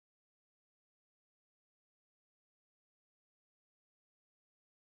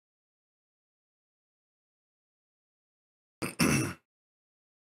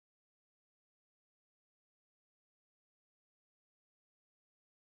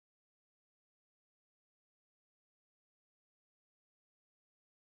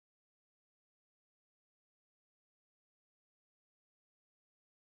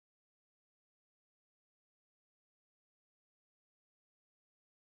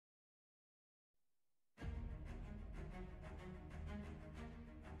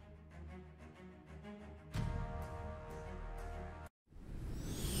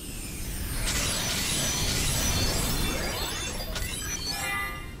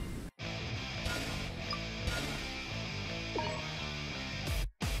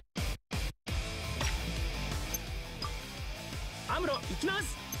行きま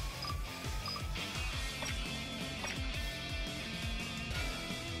す。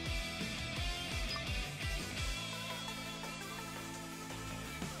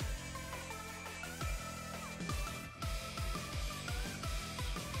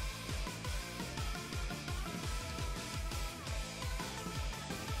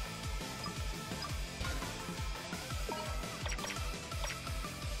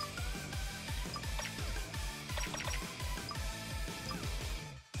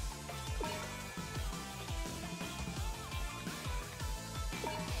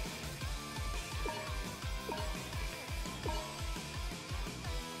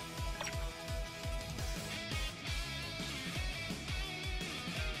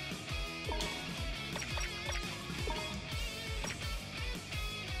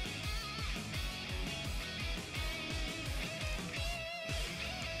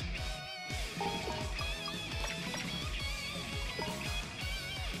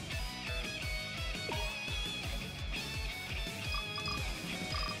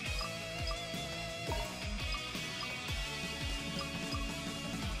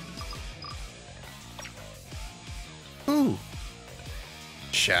Ooh.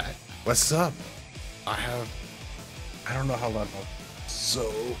 Chat. What's up? I don't know how long. So.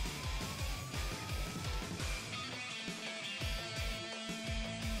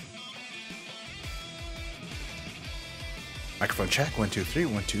 Microphone check. 1 2 3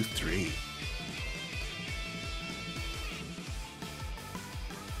 1 2 3.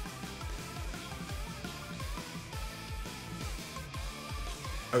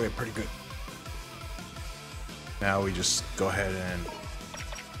 Okay, pretty good. Now we just go ahead and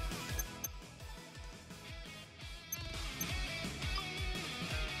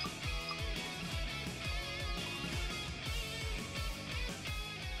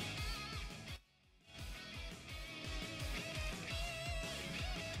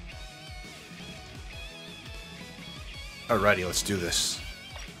alrighty, let's do this.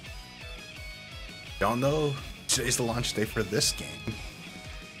 Y'all know today's the launch day for this game.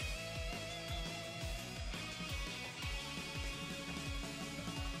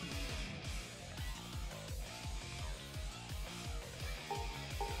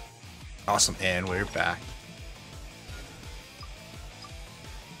 Awesome, and we're back.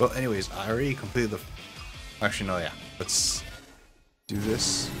 Well, anyways, I already completed the... Actually, no, yeah. Let's do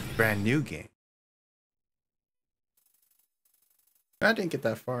this brand new game. I didn't get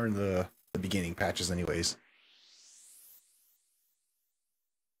that far in the beginning patches anyways.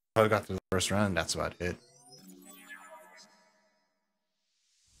 I got through the first round, that's about it.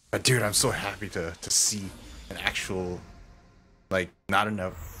 But dude, I'm so happy to see an actual, like, not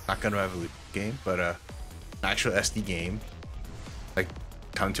Gundam Evolution game, but an actual SD game, like,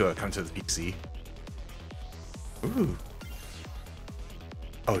 come to the PC. Ooh.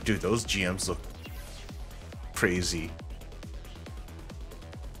 Oh, dude, those GMs look crazy.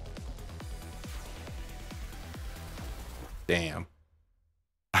 Damn.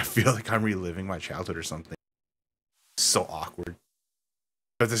 I feel like I'm reliving my childhood or something. So awkward.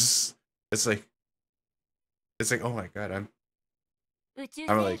 But this, it's like, oh my god, I'm like,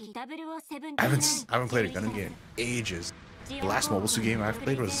 I haven't played a Gundam game in ages. The last Mobile Suit game I've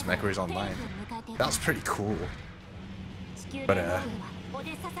played was MechWarriors Online. That was pretty cool. But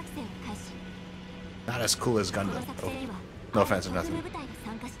not as cool as Gundam though. No offense or nothing.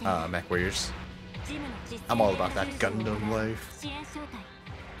 MechWarriors. I'm all about that Gundam life.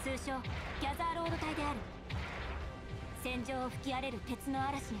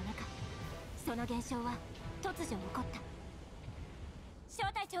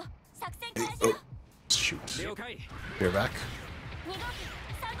 Oh, shoot. You're back.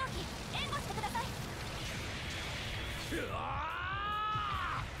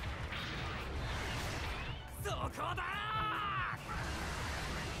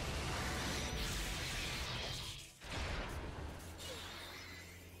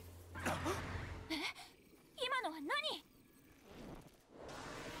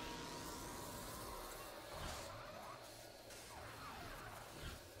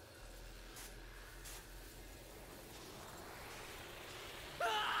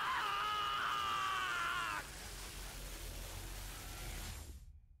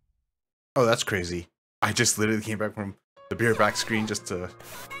 Oh, that's crazy. I just literally came back from the beer back screen just to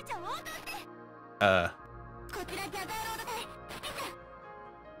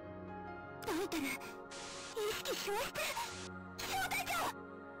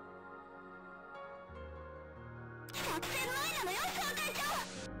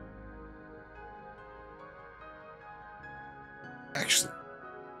actually,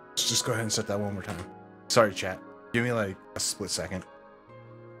 let's just go ahead and set that one more time. Sorry, chat. Give me like a split second.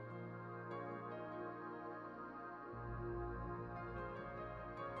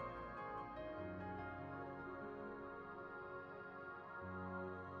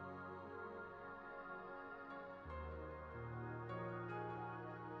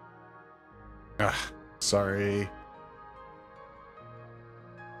 Ah, sorry.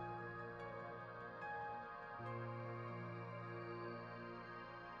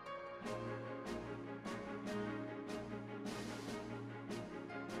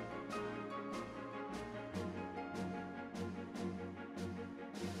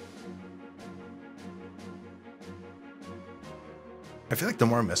 I feel like the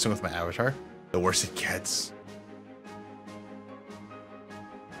more I'm messing with my avatar, the worse it gets.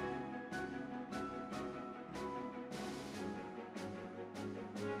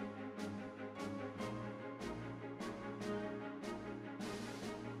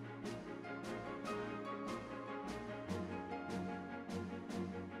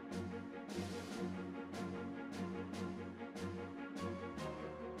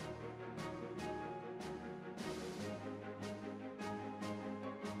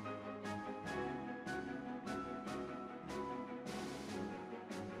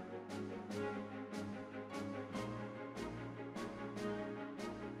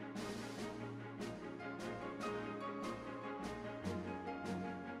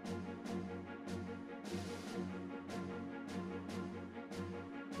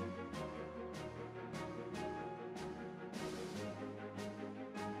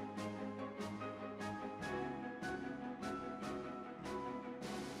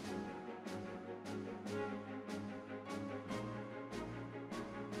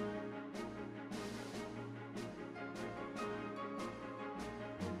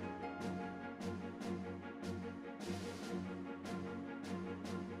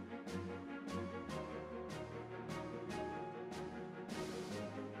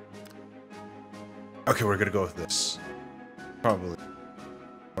 Okay, we're gonna go with this. Probably.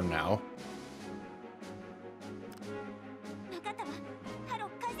 For now.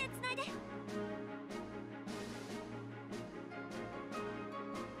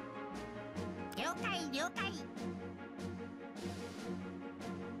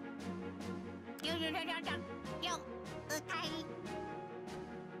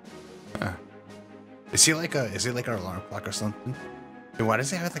 Is he like an alarm clock or something? And why does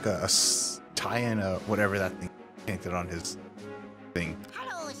he have like a tie-in, whatever that thing painted on his thing?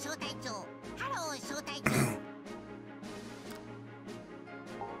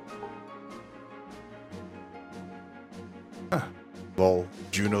 Huh. Well,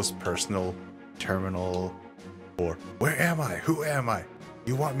 Juno's personal terminal, or where am I? Who am I?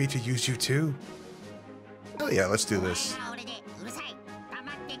 You want me to use you too? Oh yeah, let's do this.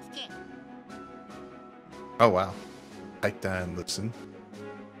 Oh wow. Type that and listen.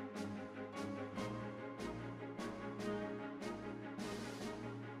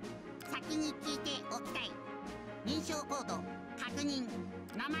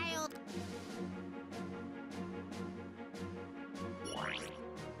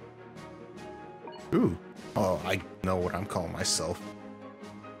 Ooh. Oh, I know what I'm calling myself.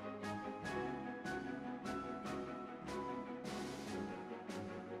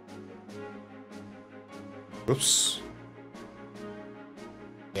 Oops.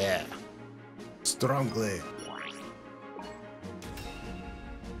 Yeah. Strongly.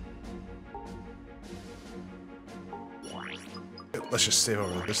 Let's just save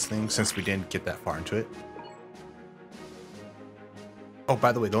over this thing since we didn't get that far into it. Oh,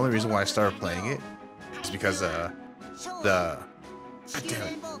 by the way, the only reason why I started playing it is because God damn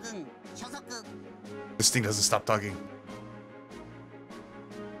it. This thing doesn't stop talking.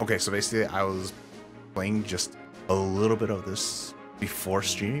 Okay, so basically I was playing just a little bit of this before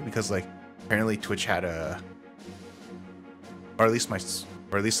streaming because like apparently Twitch had a, or at least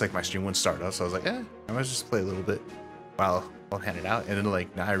like my stream wouldn't start up, so I was like, I might just play a little bit while hand it out, and then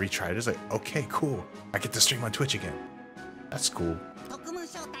like now I retried it. It's like, okay, cool, I get to stream on Twitch again. That's cool.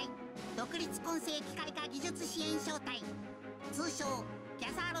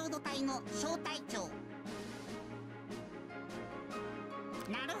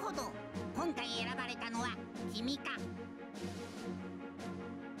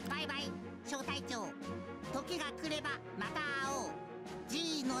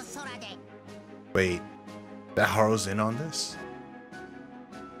 Wait, that Haru's in on this?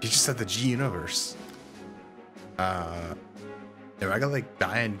 He just said the G universe. If I gotta like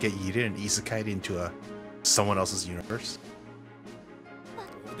die and get yeeted and isekai'd into someone else's universe.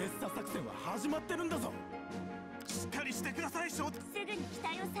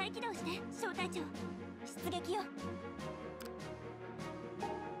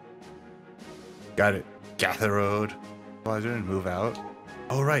 Got it. Gatherode. Well, I didn't move out.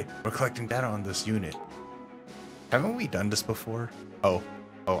 Oh right, we're collecting data on this unit. Haven't we done this before? Oh,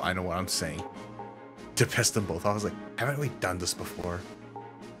 I know what I'm saying. To piss them both off, I was like, haven't we done this before?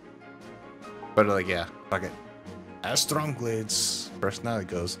 But like, yeah, fuck it. As strong blades, personality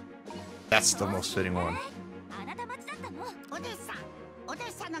goes. That's the most fitting one.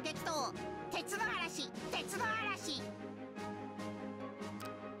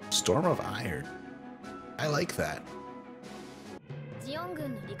 Storm of Iron. I like that.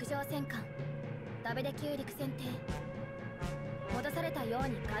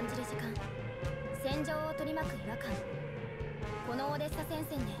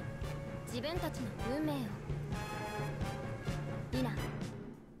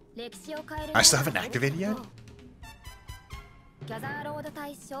 I still haven't activated yet?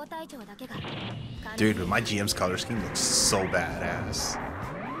 Dude, but my GM's color scheme looks so badass.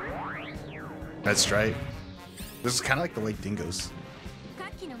 That's right. This is kind of like the white dingoes.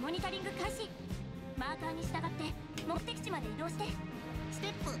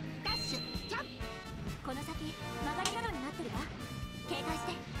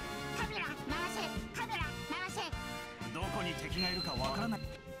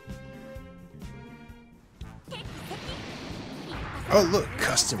 Oh look,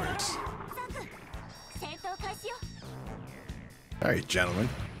 customers. Alright, gentlemen.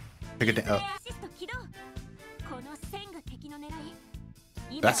 Pick it down.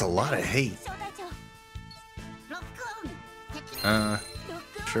 That's a lot of hate.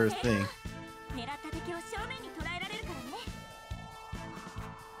 Sure thing.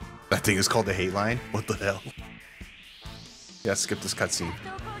 That thing is called the hate line? What the hell? Yeah, skip this cutscene.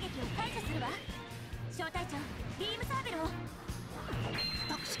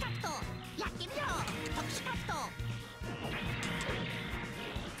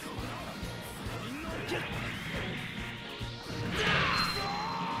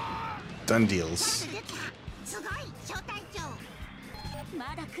 Done deals.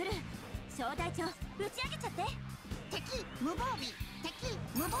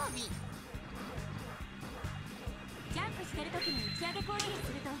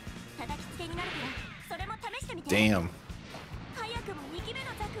 Damn.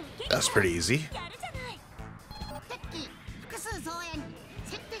 That's pretty easy.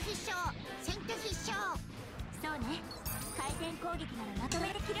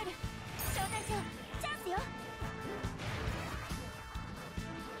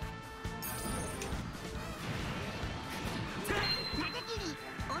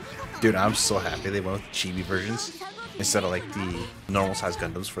 Dude, I'm so happy they went with chibi versions instead of like the normal size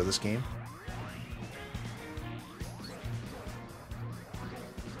Gundams for this game.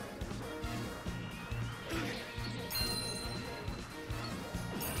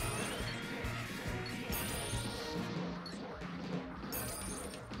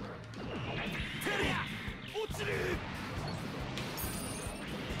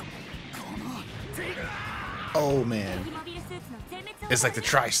 Oh man. It's like the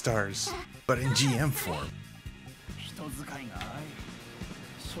Tri-Stars, but in GM form.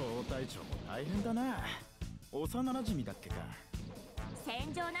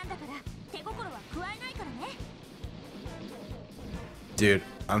 Dude,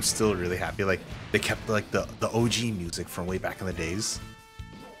 I'm still really happy. Like they kept like the OG music from way back in the days.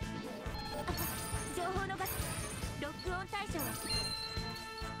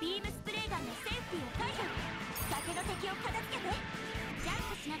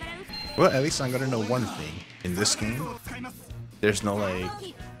 Well, at least I'm gonna know one thing. In this game, there's no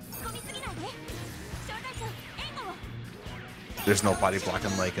like... There's no body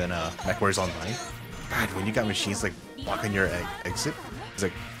blocking like in MechWarrior Online. God, when you got machines like blocking your exit, it's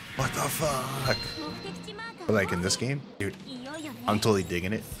like, what the fuck? But like in this game, dude, I'm totally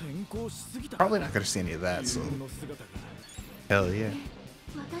digging it. Probably not gonna see any of that, so... Hell yeah.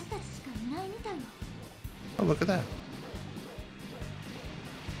 Oh, look at that.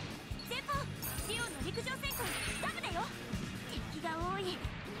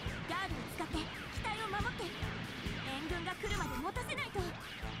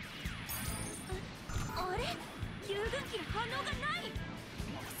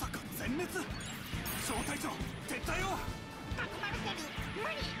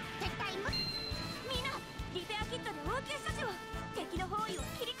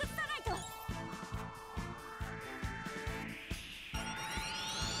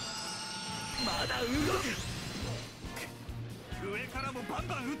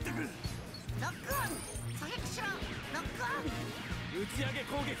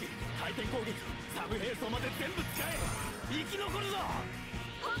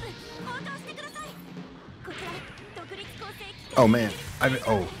 Oh man,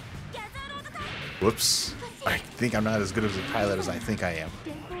 oh. Whoops. I think I'm not as good as a pilot as I think I am.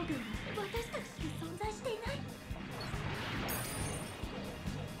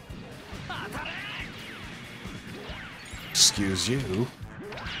 Excuse you.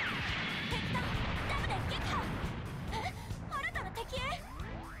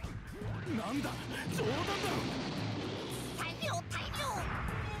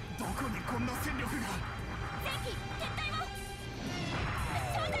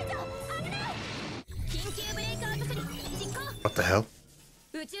 What the hell?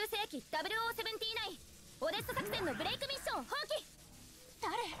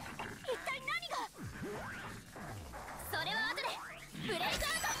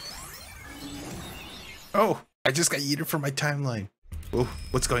 Oh, I just got yeeted from my timeline. Oh,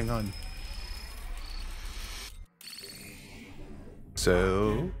 what's going on?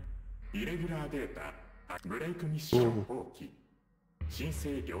 So...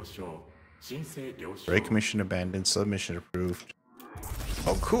 Break mission abandoned, submission approved.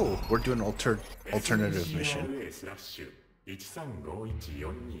 Oh cool, we're doing an alternative mission.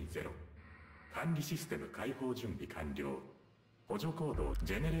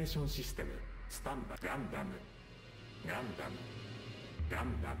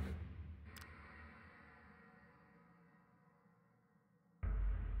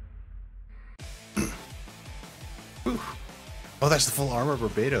 Oh, that's the full armor of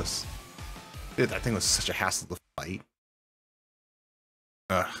Barbados. Dude, that thing was such a hassle to fight.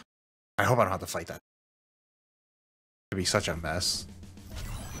 Ugh. I hope I don't have to fight that. It'd be such a mess.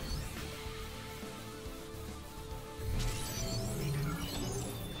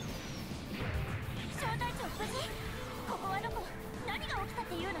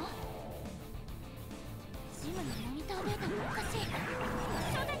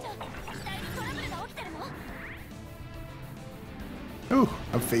 Ooh,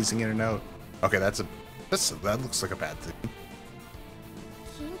 I'm phasing in and out. Okay, that looks like a bad thing.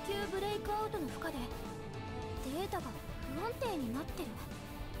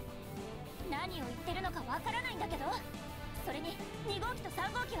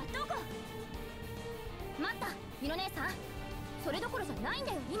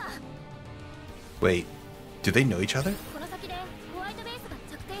 Wait, do they know each other?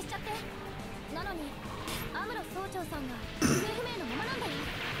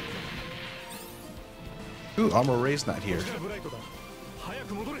 Ooh, Armor Ray's not here.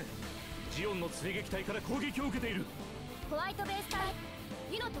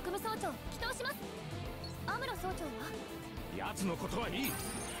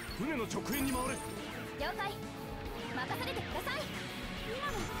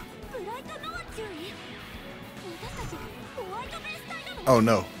 Oh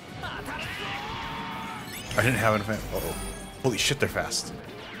no. I didn't have an event. Uh-oh. Holy shit, they're fast.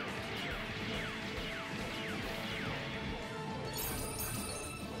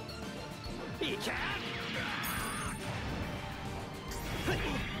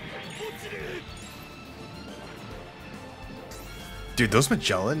 Dude, those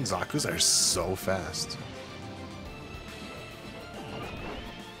Magellan Zaku's are so fast.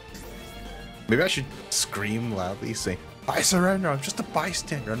 Maybe I should scream loudly saying, I surrender, I'm just a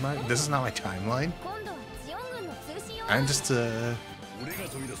bystander. This is not my timeline. I'm just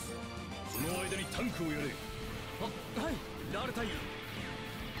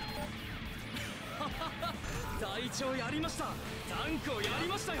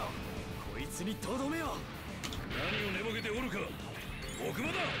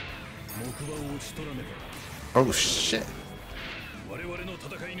Oh shit.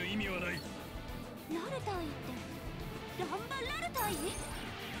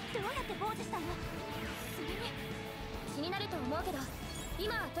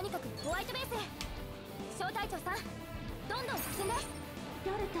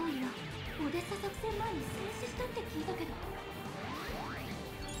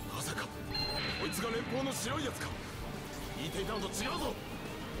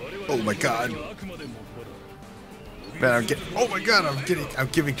 Oh my god. Man, oh my god, I'm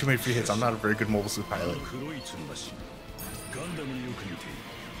giving too many free hits. I'm not a very good mobile suit pilot.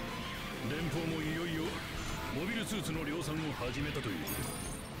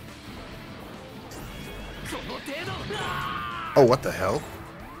 Oh, what the hell?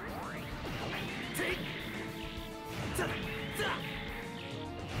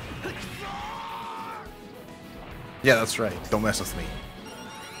 Yeah, that's right. Don't mess with me.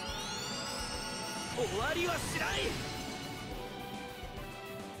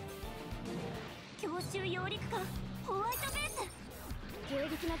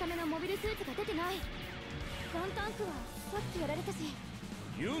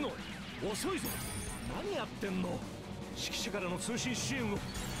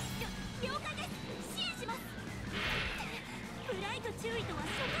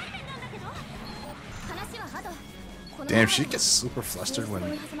 Damn, she gets super flustered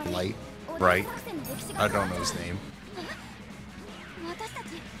when light, bright. I don't know his name.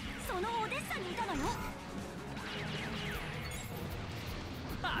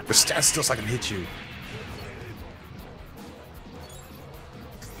 But stand still so I can hit you.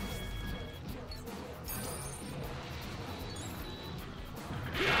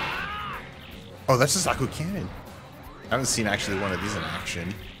 Oh, that's a Zaku cannon. I haven't seen actually one of these in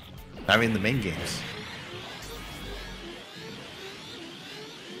action. I mean, the main games.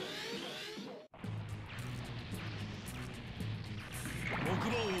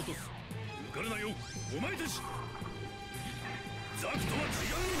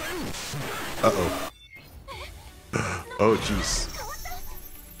 Uh-oh. Oh, jeez.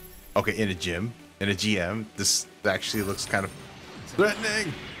 Okay, in a gym, in a GM, this actually looks kind of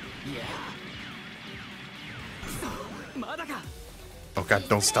threatening. Oh god,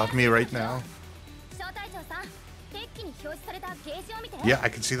 don't stop me right now. Yeah, I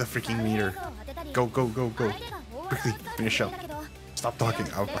can see the freaking meter. Go, go, go, go. Quickly, finish up. Stop talking,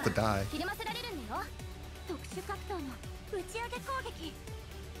 I'm about to die.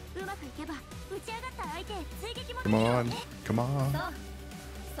 Come on, come on.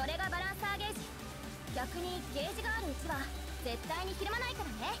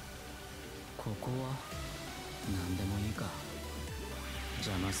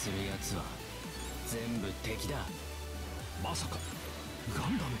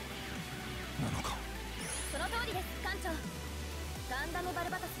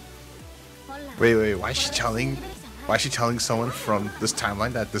 Wait, wait, why is she telling? Why is she telling someone from this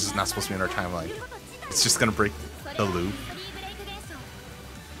timeline that this is not supposed to be in our timeline? It's just gonna break the loop.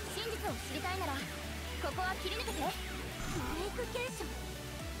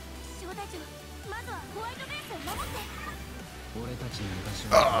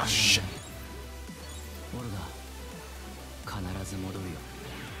 Oh shit.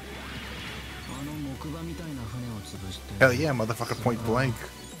 Hell yeah, motherfucker, point blank.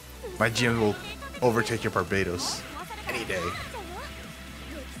 My GM will overtake your Barbados any day.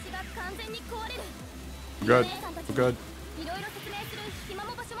 We're good. We're good.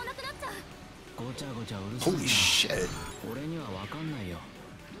 Holy shit.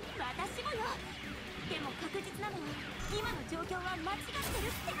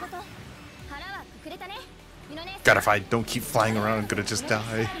 God, if I don't keep flying around, I'm gonna just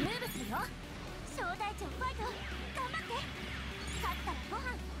die.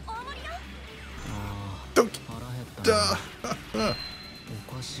 Don't.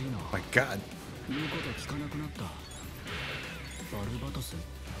 My god.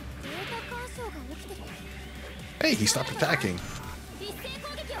 Hey, he stopped attacking.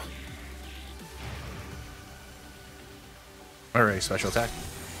 Alright, special attack.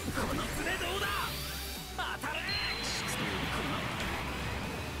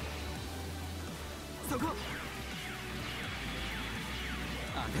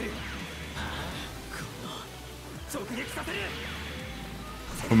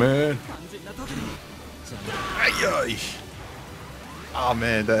 Oh man. Ay-ay. Oh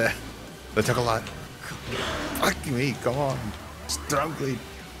man, that took a lot. Fuck me, come on. Strongly.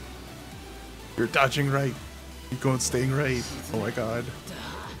 You're dodging right. You're going staying right. Oh my god.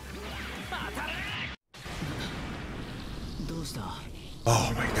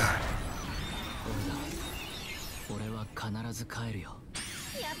 Oh my god.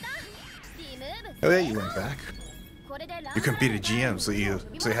 Oh yeah, you went back. You couldn't beat a GM, so you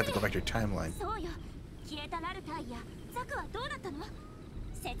had to go back to your timeline.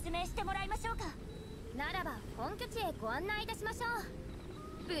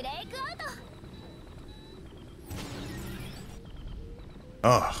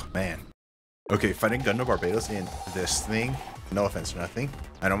 Oh man. Okay, fighting Gundam Barbados in this thing, no offense or nothing.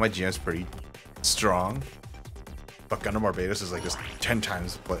 I know my GM's pretty strong, but Gundam Barbados is like just 10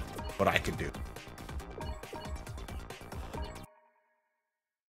 times what I could do.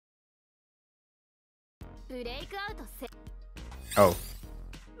 Oh.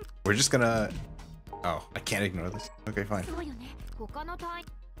 We're just gonna... Oh, I can't ignore this. Okay, fine.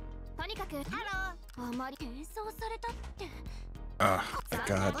 Oh, my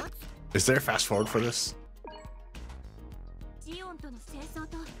god. Is there a fast forward for this?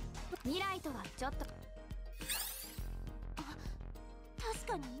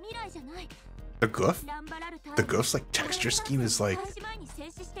 The goof? The goof's like texture scheme is like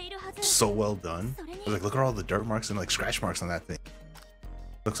so well done. Like, look at all the dirt marks and like scratch marks on that thing.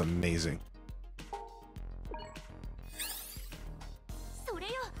 Looks amazing.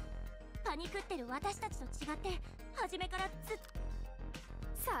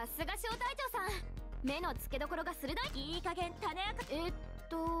 けどころが鋭い。いい加減種明か。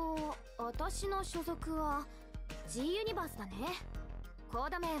私の所属は G ユニバースだね。コー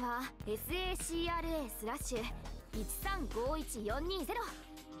ド名は SACRA/1351420。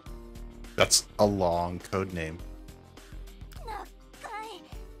 That's a long code name. 長い。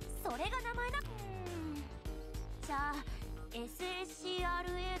それが名前だ。じゃあ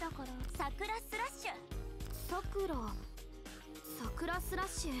SACRA だから桜スラッシュ。桜スラッ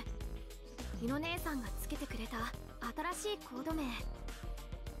シュ。日野姉さんがつけてくれた新しいコード名。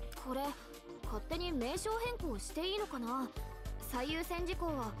これ勝手に名称変更していいのかな。最優先事項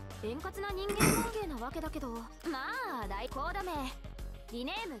は円滑な人間関係なわけだけど、まあ大コード名リ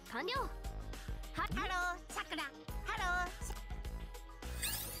ネーム完了。ハローさくら。ハロー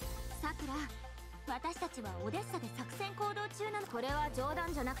さくら。私たちはオデッサで作戦行動中なの。これは冗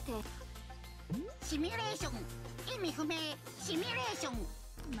談じゃなくてシミュレーション。意味不明。シミュレーション。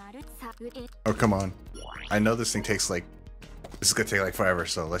Oh, come on. I know this thing takes like... This is gonna take like forever,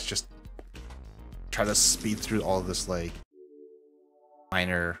 so let's just try to speed through all this like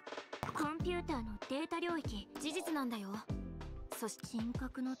minor... コンピューターのデータ領域。事実なんだよ。そして人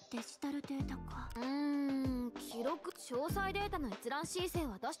格のデジタルデータか。記録詳細データの閲覧申請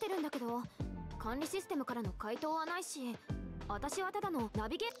は出してるんだけど、管理システムからの回答はないし、私はただのナ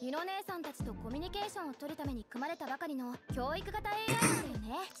ビゲー。日野姉さんたちとコミュニケーションを取るために組まれたばかりの教育型 AI なんだ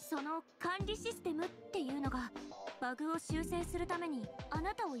よね。その管理システムっていうのがバグを修正するためにあ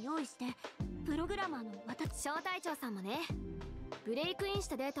なたを用意して、プログラマーの私小隊長さんもね、ブレイクインし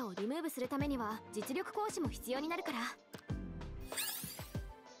たデータをリムーブするためには実力行使も必要になるから。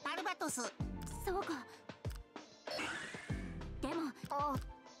バルバトス。そうか。でも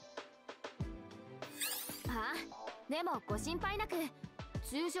でもご心配なく、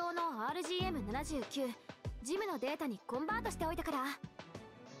通常の RGM79 ジムのデータにコンバートしておいたから。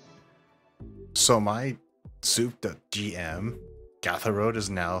 So my souped.gm Gatha Road is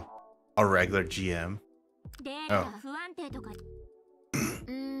now a regular GM. データが不安定とか。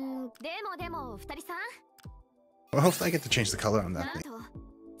でも二人さん。 Well, hopefully I get to change the color on that なん thing. と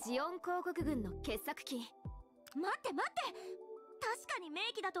ジオン広告軍の傑作機。待って確かに名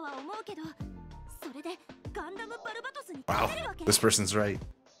機だとは思うけど、それでガンダムバルバトスに Wow, 勝てるわけ。 this person's right.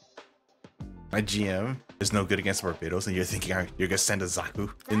 My GM is no good against Barbados, and you're thinking you're gonna send a Zaku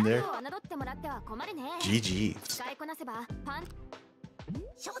in there? ザクを侮ってもらっては困るね。 GG. 使いこなせばパン。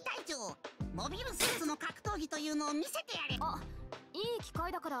小隊長、モビルスーツの格闘技というのを見せてやれ。あ、いい機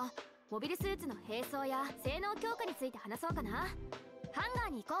会だからモビルスーツの並走や性能強化について話そうかな。ハンガ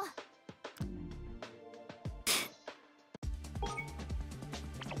ーに行こう。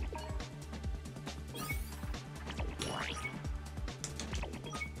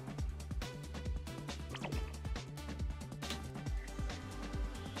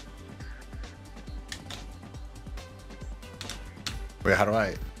Wait, how do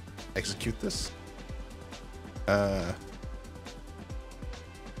I execute this?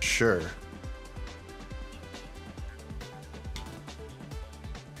 Sure.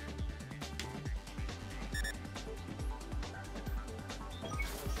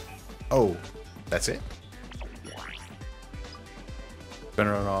 Oh, that's it?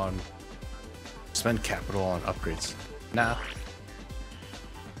 Spend capital on upgrades. Nah.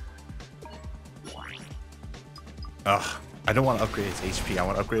 Ugh, I don't want to upgrade its HP, I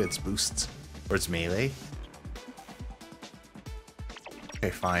want to upgrade its boosts. Or its melee. Okay,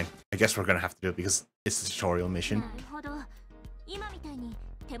 fine. I guess we're gonna have to do it because it's a tutorial mission. なるほど。今みたいに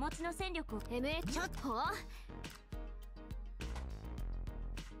手持ちの戦力を MA ちょっと。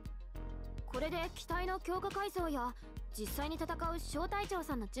これで機体の強化改造や実際に戦う小隊長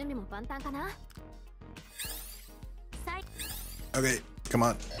さんの準備も万端かな。Okay, come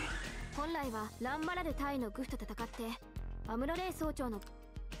on. 本来はランマラル隊のグフと戦ってアムロレイ総長の。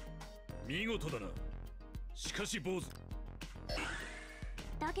見事だな。しかし坊主。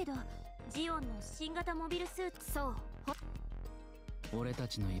だけどジオンの新型モビルスーツ。そう。俺た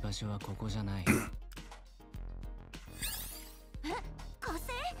ちの居場所はここじゃない。え、火星？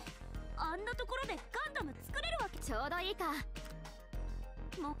あんなところでガンダム作れるわけ。ちょうどいいか。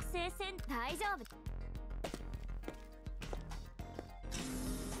木星戦大丈夫。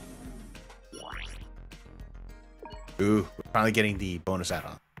Ooh, we're finally getting the bonus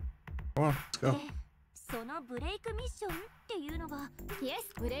add-on. Come on, let's go. そのブレイクミッションっていうのが、イエ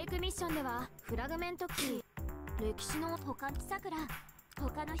ス、ブレイクミッションではフラグメントキー、歴史の他さくら、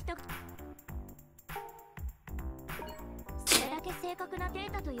他の人。それだけ正確なデ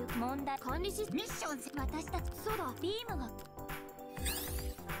ータという問題。管理システム。ミッション。私たち。そうだ。ビームが。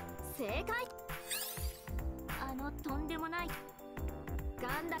正解。あのとんでもない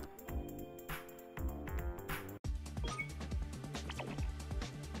ガンダム。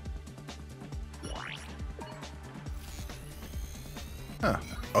Huh.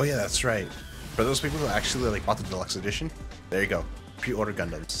 Oh yeah, that's right. For those people who actually like bought the deluxe edition, there you go. Pre-order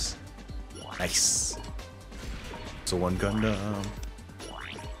Gundams. Nice. So one Gundam.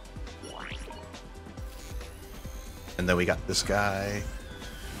 And then we got this guy.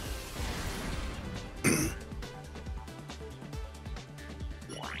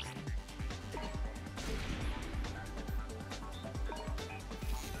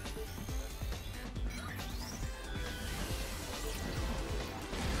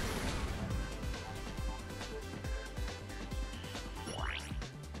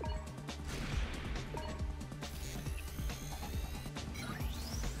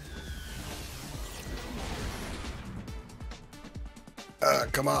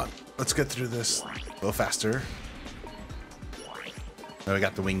 Come on, let's get through this a little faster. Then we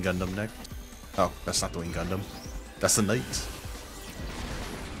got the Wing Gundam next. Oh, that's not the Wing Gundam. That's the Knight.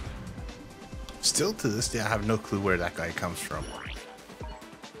 Still to this day, I have no clue where that guy comes from.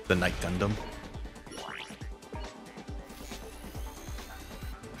 The Knight Gundam.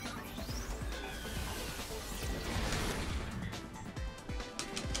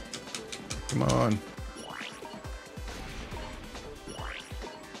 Come on.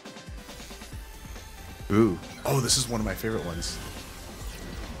 Ooh. Oh, this is one of my favorite ones.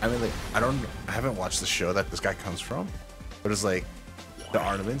 I mean, like, I haven't watched the show that this guy comes from, but it's like the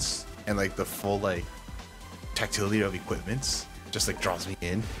ornaments and like the full like tactility of equipments just like draws me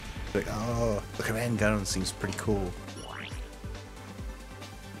in. Like, oh, the command gun seems pretty cool.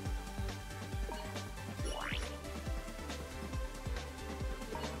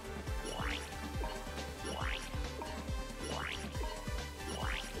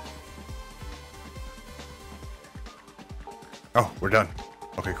 Oh, we're done.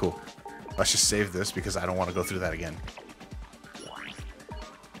 Okay, cool. Let's just save this because I don't want to go through that again.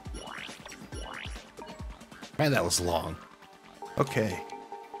 Man, that was long. Okay.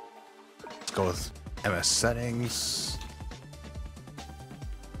 Let's go with MS settings.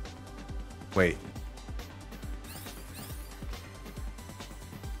 Wait.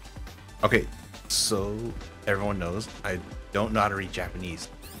 Okay, so everyone knows I don't know how to read Japanese,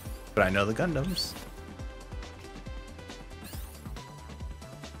 but I know the Gundams.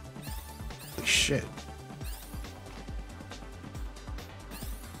 Holy shit.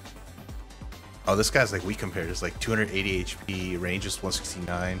 Oh, this guy's like weak compared. It's like 280 HP, range is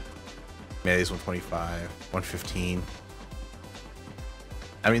 169, melee is 125, 115.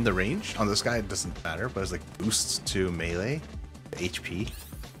 I mean, the range on this guy doesn't matter, but it's like boosts to melee, HP.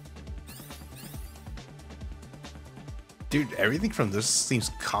 Dude, everything from this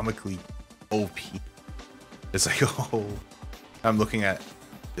seems comically OP. It's like, oh, I'm looking at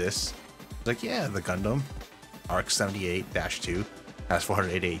this. It's like, yeah, the Gundam Arc 78-2 has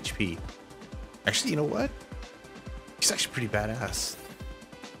 480 HP. Actually, you know what? He's actually pretty badass.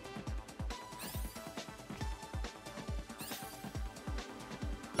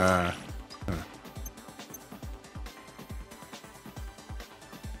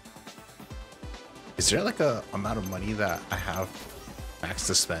 Is there like a amount of money that I have max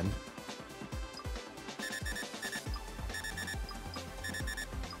to spend?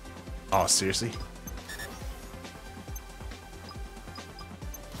 Oh, seriously?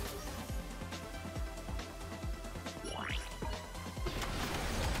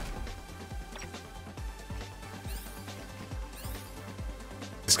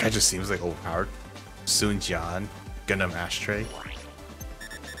 This guy just seems like overpowered. Soon Jian, Gundam Ashtray.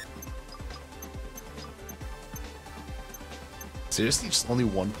 Seriously, just only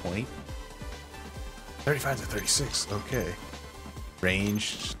 1 point? 35 to 36, okay.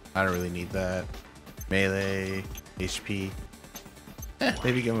 Range, I don't really need that. Melee, HP.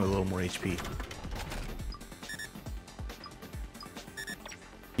 Maybe give him a little more HP.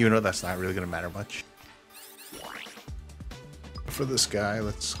 Even though that's not really gonna matter much. For this guy,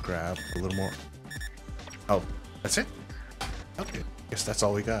 let's grab a little more. Oh, that's it? Okay, guess that's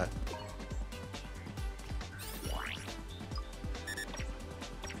all we got.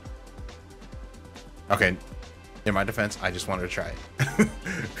 Okay, in my defense, I just wanted to try it.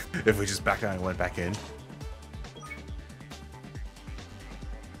 If we just backed out and went back in.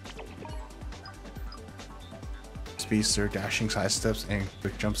 Speedster, dashing side steps, and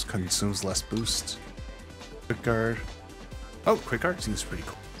quick jumps consumes less boost. Quick guard. Oh, quick guard seems pretty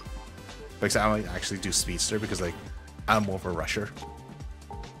cool. Like, so I might actually do Speedster because, like, I'm more of a rusher.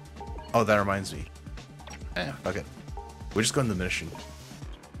 Oh, that reminds me. Fuck it. We're just going to the mission.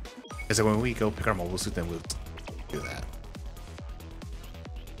 Is that when we go pick our mobile suit, then we'll do that.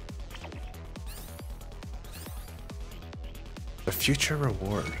 The future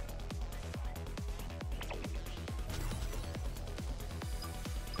reward.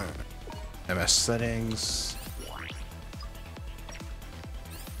 MS settings.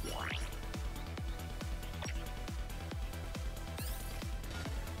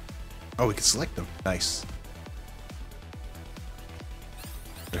 Oh, we can select them. Nice.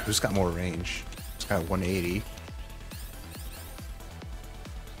 Who's got more range? Who's got 180?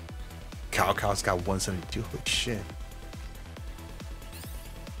 Cow's got 172. Holy shit.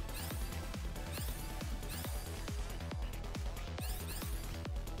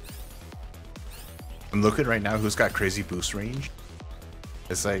 I'm looking right now who's got crazy boost range.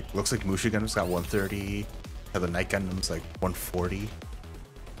 It's like, looks like Musha Gundam's got 130. The Night Gundam's like 140.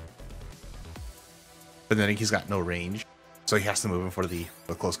 But then he's got no range. So he has to move him for the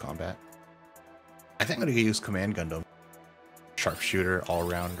close combat. I think I'm gonna use Command Gundam. Sharpshooter,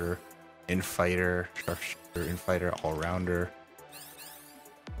 all-rounder, Infighter, Sharpshooter, Infighter, all-rounder.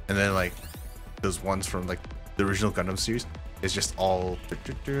 And then like those ones from like the original Gundam series is just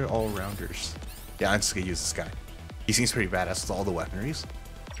all-rounders. Yeah, I'm just gonna use this guy. He seems pretty badass with all the weaponries.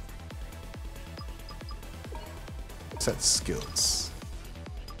 Set skills.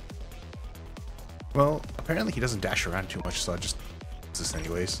 Well, apparently he doesn't dash around too much, so I just use this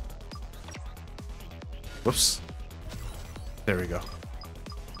anyways. Whoops. There we go.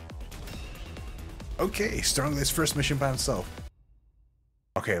 Okay, starting this first mission by himself.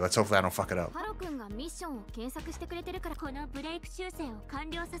 Okay, let's hopefully I don't fuck it up. ハロ君がミッションを検索してくれてるから、このブレイク修正を完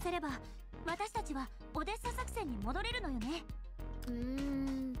了させれば、私たちはオデッサ作戦に戻れるのよね。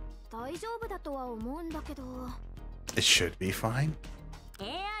大丈夫だとは思うんだけど。It should be fine.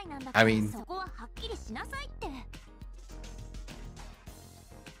 AI なんだ I から、 mean, そこははっきりしなさいって。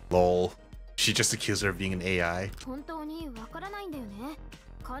lol. She just accused her of being an AI. 本当にわからないんだよね。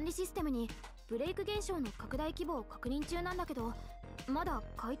管理システムにブレイク現象の拡大規模を確認中なんだけど、まだ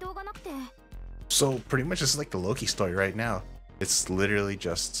回答がなくて。So pretty much it's like the Loki story right now. It's literally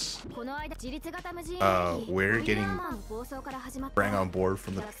just we're getting brought on board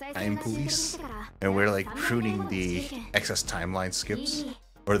from the time police, and we're like pruning the excess timeline skips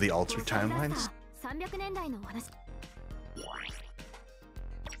or the altered timelines. 300年代のお話。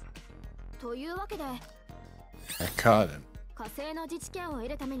というわけで、 I caught him. 火星の自治権を得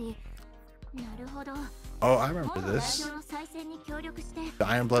るために、なるほど。 Oh, I remember this. The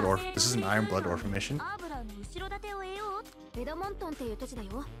Iron Blood Orphan. This is an Iron Blood Orphan mission. エドモントンっていう土地だ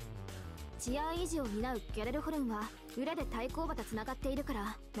よ。治安維持を担うギャレルホルンは裏で対抗馬と繋がっているか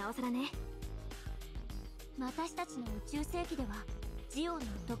ら、なおさらね。私たちの宇宙世紀ではジオンの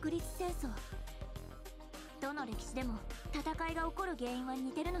独立戦争。どの歴史でも戦いが起こる原因は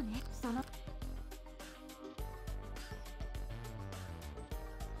似てるのね。その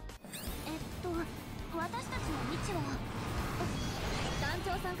私たちの道は団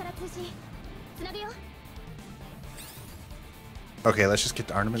長さんから通信つなぐよ。 Okay, let's just get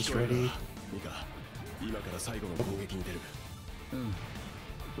the armaments ready. 今から最後の攻撃に出る。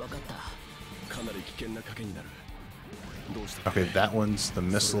わかった。かなり危険な賭けになる。どうした？ Okay, that one's the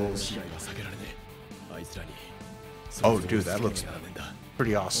missiles. 被害は避けられねえ。あいつらに。Oh, dude, that looks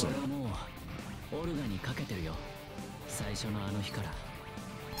pretty awesome. 俺はもうオルガにかけてるよ。最初のあの日から。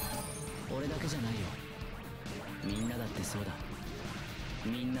俺だけじゃないよ。みんなだってそうだ。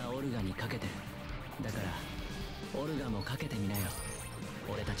みんなオルガにかけてる。だからオルガもかけてみなよ。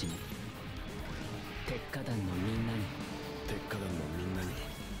俺たちに。鉄火団のみんなに。鉄火団のみんなに。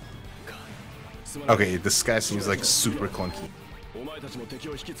 Okay, this guy seems like super clunky. お前たちも敵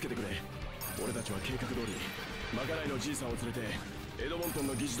を引きつけてくれ。俺たちは計画通りマガライのじいさんを連れてエドモントン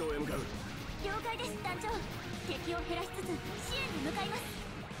の議事堂へ向かう。了解です、団長。敵を減らしつつ支援に向かいます。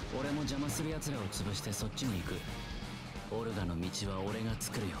 俺も邪魔する奴らを潰してそっちに行く。オルガの道は俺が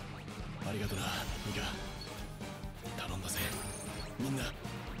作るよ。ありがとな、ミカ。頼んだぜ、みんな。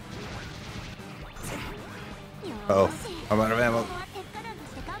 Oh, I'm out of ammo.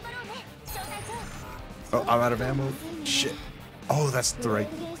 Oh, I'm out of ammo. Shit. Oh, that's the right.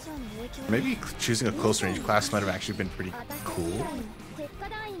 Maybe choosing a close range class might have actually been pretty cool.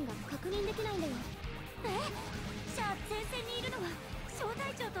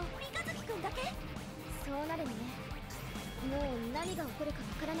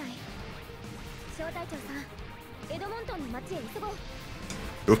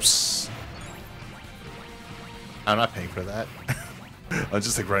 Oops. I'm not paying for that. I'm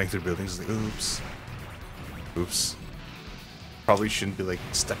just like running through buildings like oops. Oops. Probably shouldn't be like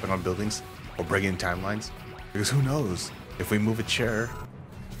stepping on buildings or breaking timelines. Because who knows? If we move a chair,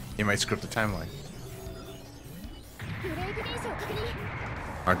 it might screw up the timeline.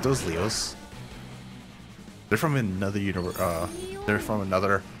 Aren't those Leos? They're from another universe. They're from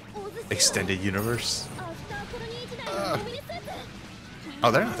another extended universe.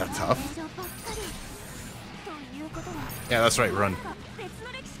 Oh, they're not that tough. Yeah, that's right, run. 別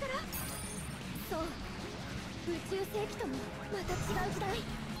の歴史から。そう、宇宙世紀ともまた違う時代。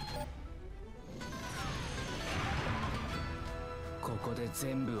ここで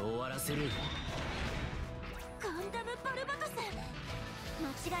全部終わらせる。ガンダムバルバトス。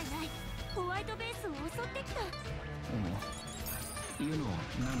間違いない。ホワイトベースを襲ってきた。ユノ、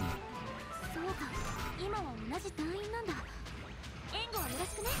何？そうか、今は同じ隊員なんだ。援護をよろ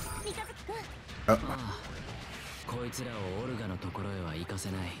しくね、三日月くん。ああ、こいつらをオルガのところへは行か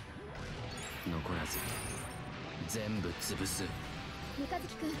せない。残らず全部潰す。三日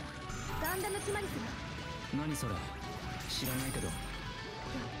月くん、ガンダムキマリスは？何それ？知らないけど。やっ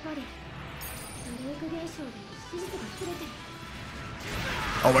ぱりブレイク現象で手術がずれてる。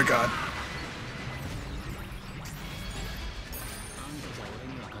 Oh my god.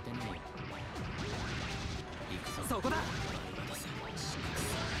 そこだ。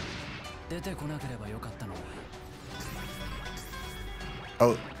出てこなければよかったのに。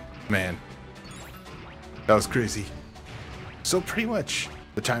 Oh, man. That was crazy. So pretty much,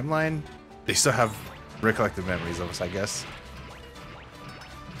 the timeline, they still have recollective memories of us, I guess.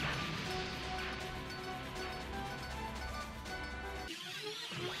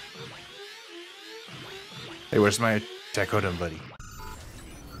 Hey, where's my Takodon buddy?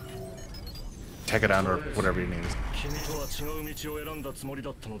 Takodon or whatever your name is.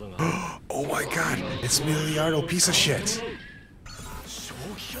 Oh my god, it's Miliardo, piece of shit.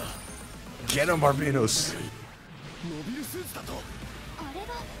 Get him, Barbados. あれ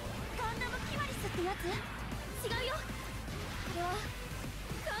がガンダムキマリスってやつ？違うよ。これは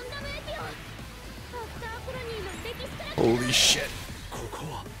ガンダムエピオン。アフターコロニーの歴史から。 Holy shit. ここ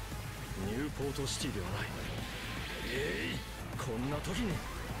はニューポートシティではない。こんな時に。し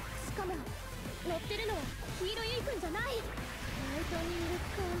かも乗ってるのは黄色いくんじゃない。ライトニング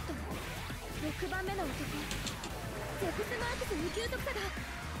カウント6番目の男。ゼクスマークス2級特化だ。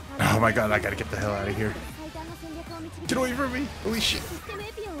 Oh my god, I gotta get the hell out of here. Get away from me! Holy shit!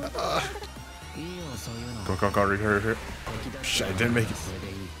 Go, go, go, hurry. Shit, I didn't make it.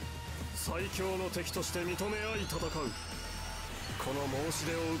 最強の敵として認め合い戦う。この申し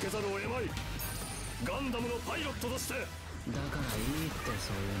出を受けざるを得まい。ガンダムのパイロットとして。だからいいって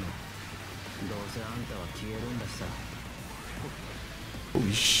そういうの。どうせあんたは消えるんだしさ。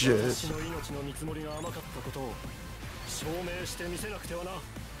 Holy shit. 私の命の見積もりが甘かったことを証明してみせなくてはな。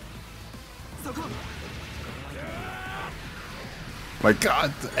 My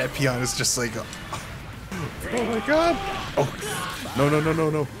god, the Epion is just like... Oh my god! Oh, no, no, no,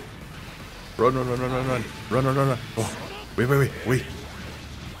 no, no. Run, run, run, run, run, run. Run, run, run, run. Oh, wait, wait, wait, wait.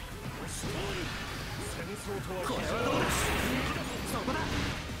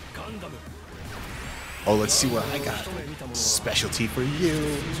 Oh, let's see what I got. Specialty for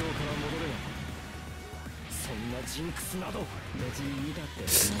you.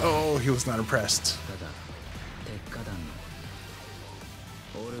 Oh, he was not impressed.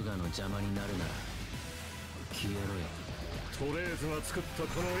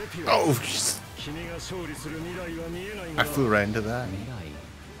 Oh, jeez. I flew right into that.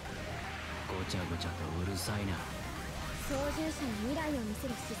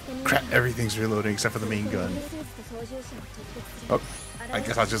 Crap, everything's reloading except for the main gun. Oh, I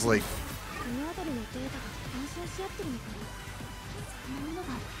guess I'll just like...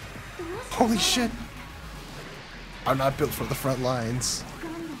 Holy shit! I'm not built for the front lines.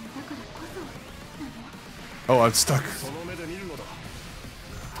 Oh, I'm stuck.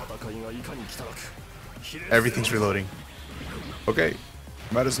 Everything's reloading. Okay,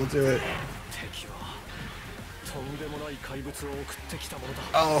 might as well do it.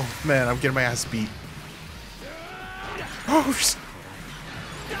 Oh man, I'm getting my ass beat. Oh,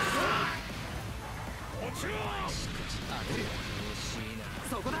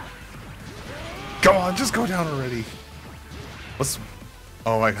 come on, just go down already. What's...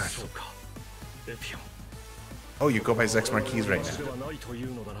 Oh my god. Oh, you go by Zex Marquise right now.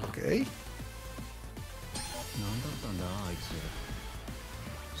 Okay.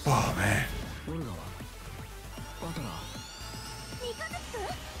 Oh man. さ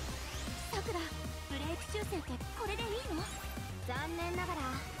くら、ブレイク修正ってこれでいいの？残念ながら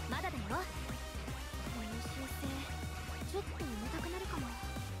まだだよ。この修正ちょっと重たくなるかも。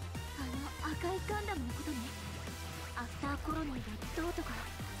あの赤いガンダムのことね。アフターコロニーがどうとか。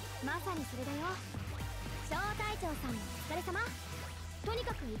まさにそれだよ。小隊長さんもお疲れ様。とに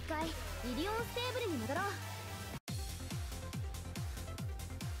かく一回イリオンステーブルに戻ろう。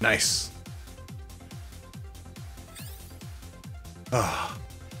 Nice.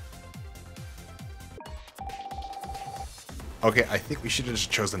 Okay, I think we should have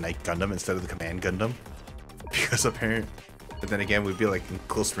just chose the Night Gundam instead of the Command Gundam. Because apparently, but then again, we'd be like in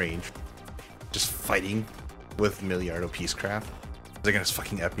close range, just fighting with Miliardo Peacecraft. They're gonna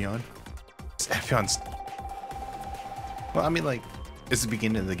fucking Epion. This Epion's. Well, I mean, like, it's the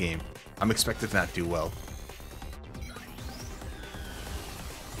beginning of the game. I'm expected to not do well.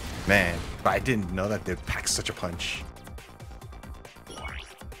 Man, but I didn't know that they'd pack such a punch.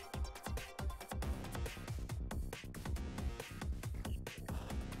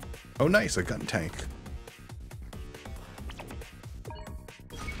 Oh, nice, a gun tank.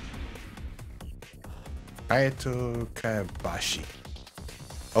 Hayato Kabashi.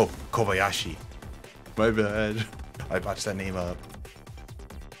 Oh, Kobayashi. My bad. I botched that name up.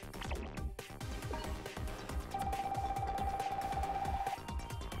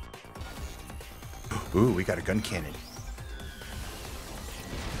 Ooh, we got a gun cannon.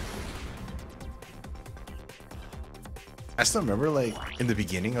 I still remember, like, in the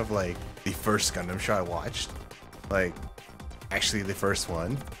beginning of, like, the first Gundam show I watched, like, actually the first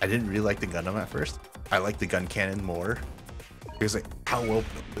one, I didn't really like the Gundam at first. I liked the gun cannon more. Because, like, how well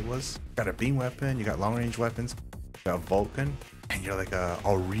built it was. You got a beam weapon, you got long range weapons, you got a Vulcan, and you're like a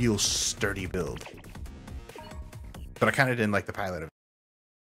real sturdy build. But I kind of didn't like the pilot of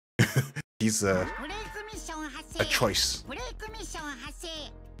it. He's a choice.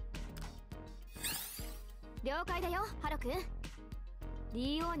 了解だよ、ハロ君。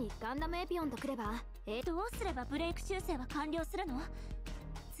DO にガンダムエピオンとくれば、どうすればブレイク修正は完了するの？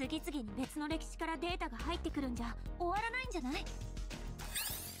次々に別の歴史からデータが入ってくるんじゃ終わらないんじゃない？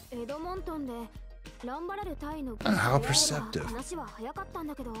エドモントンでランバラル隊の How perceptive. 話は早かったん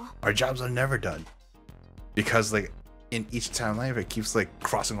だけど。Our jobs are never done. Because, like, in each timeline, if it keeps, like,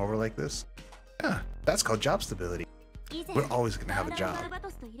 crossing over like this, yeah, that's called job stability. We're always gonna have a job.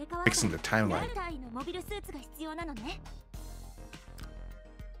 Fixing the timeline.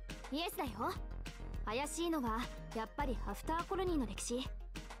 イエスだよ。怪しいのはやっぱりアフターコロニーの歴史。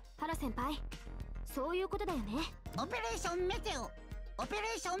ハロ先輩、そういうことだよね。オペレーションメテオ。オペレ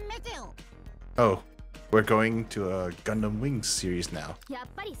ーションメテオ。Oh, we're going to a Gundam Wings series now. やっ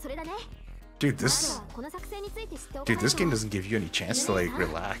ぱりそれだね。Dude, this game doesn't give you any chance to, like,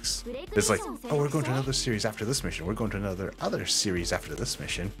 relax. It's like, oh, we're going to another series after this mission. We're going to another series after this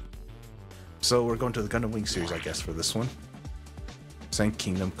mission. So we're going to the Gundam Wing series, I guess, for this one. Sen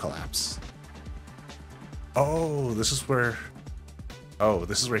Kingdom Collapse. Oh, this is where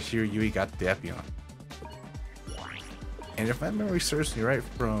here Yui got the Epion. And if my memory serves me right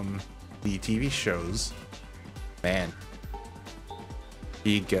from the TV shows, man,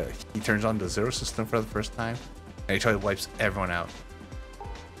 he turns on the Zero system for the first time, and he totally wipes everyone out.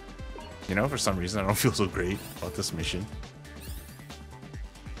 You know, for some reason, I don't feel so great about this mission.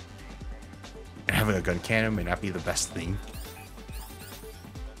 And having a gun cannon may not be the best thing.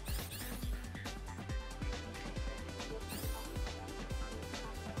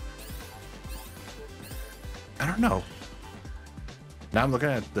 I don't know. Now I'm looking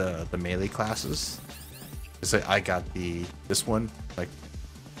at the melee classes. It's like I got this one, like,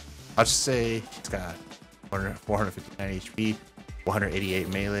 I'll just say it's got 459 HP, 188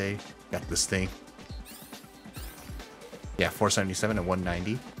 melee. Got this thing. Yeah, 477 and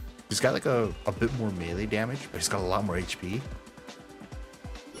 190. He's got like a bit more melee damage, but he's got a lot more HP.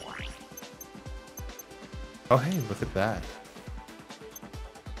 Oh hey, look at that.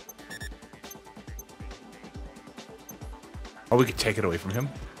 Oh, we could take it away from him?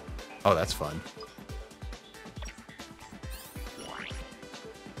 Oh, that's fun.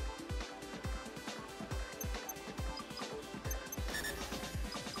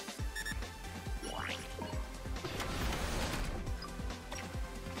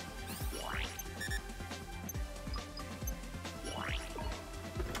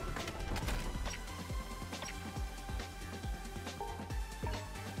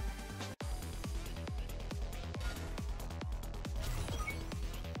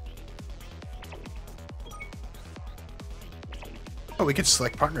 Oh, we can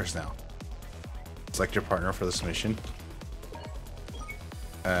select partners now. Select your partner for this mission.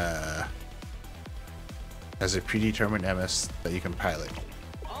 Has a predetermined MS that you can pilot.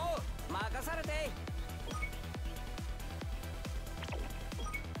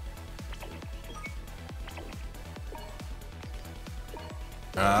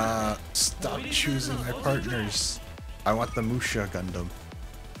 Stop choosing my partners. I want the Musha Gundam.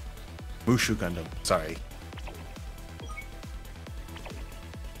 Mushu Gundam, sorry.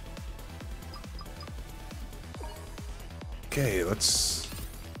 Okay, let's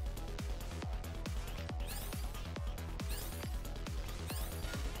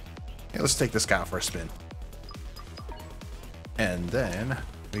take this guy out for a spin. And then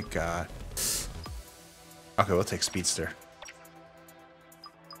we got Okay, we'll take Speedster.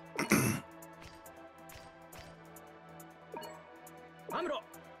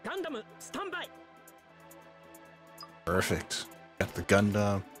 Perfect. Got the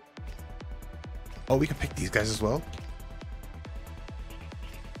Gundam. Oh, we can pick these guys as well.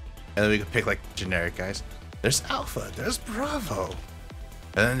 And then we can pick like generic guys. There's Alpha, there's Bravo.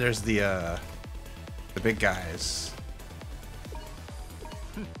 And then there's the big guys.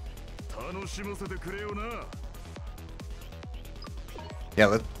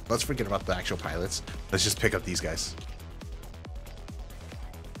 Yeah, let's forget about the actual pilots. Let's just pick up these guys.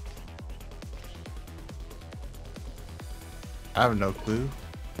 I have no clue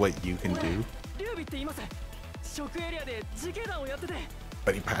what you can do.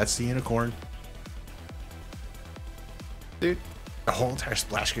 But he pats the unicorn. Dude, the whole entire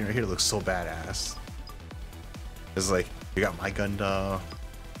splash screen right here looks so badass. It's like, we got my Gundam,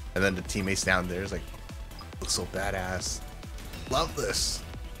 and then the teammates down there is like, looks so badass. Love this.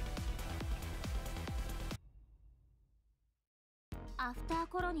 After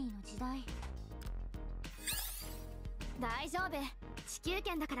colony の時代。大丈夫、地球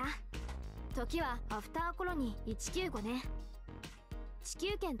圏だから。時はアフターコロニー195年。地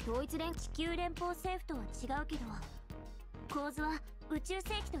球圏統一連地球連邦政府とは違うけど、構図は宇宙世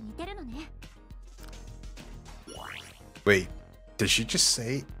紀と似てるのね。Wait, did she just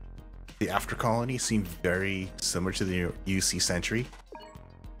say the after colony seemed very similar to the UC Century?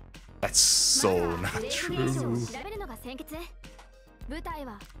 That's so not true. 舞台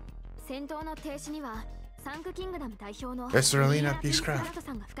は戦闘の停止にはサンクキングダム代表の It's really not Beastcraft.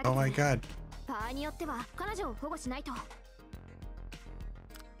 Oh my god. 場合によっては彼女を保護しないと。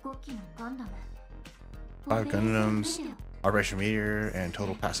5機のガンダム。 5 Gundams, Operation Meteor, and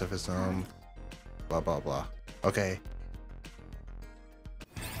Total Pacifism. Blah blah blah. Okay.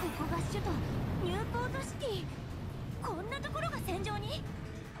 ここが首都ニューポートシティ。こんなところが戦場に。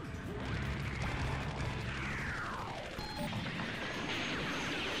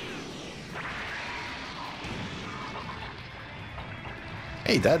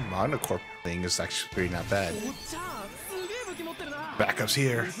 Hey, that Monocorp thing is actually pretty not bad. Backups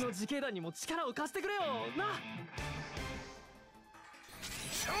here.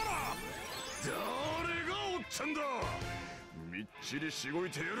 みっちりしごい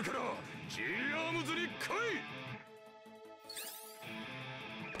てやるからキーアームズに来い。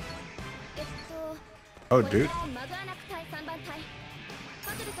Oh, dude. マグアナク隊3番隊。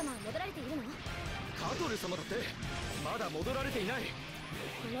カトル様は戻られているの？カトル様だってまだ戻られていない。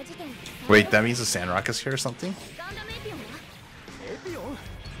 Wait, that means the Sandrock is here or something? ガンダムエピオンは？エピオン？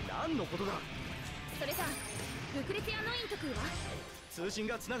何のことだ？それじゃルクレティアノイン特は？通信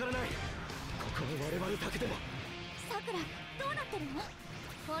が繋がらない。ここの我々だけでも。さくら、どうなってるの？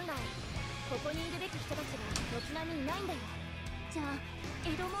本来ここにいるべき人たちが軒並みいないんだよ。じゃあ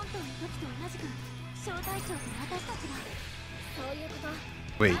エドモントンの時と同じく小隊長と私たちが。そういうこと。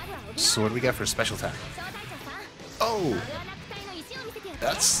 Wait, so what do we got for special attack? 小隊長さん。 Oh, マグアナク隊の石を見せてやって。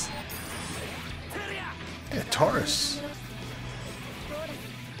 that's... Yeah, Taurus. こ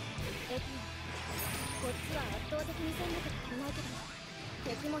っちは圧倒的に戦力が足りないけど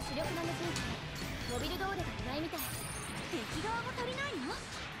敵も主力な無人機モビルドーレがいないみたい。敵側も足りないの？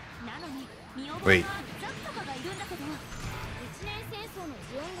なのに見覚 Wait. えがザクとかがいるんだけど。一年戦争の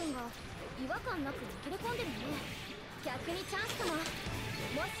ジオン軍が違和感なく切れ込んでるね。逆にチャンスかも。も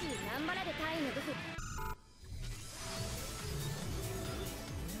し南原で隊員のグフ。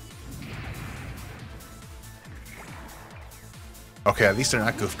 Okay, at least they're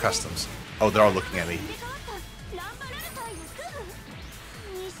not Goof Customs. Oh, they're all looking at me. ランバラル隊のグフ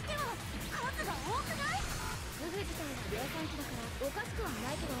にしては数が多くない？グフ自体は量産機だからおかしくは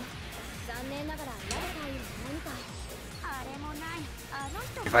ないけど残念ながらラル隊員はないみたい。あれもない。あの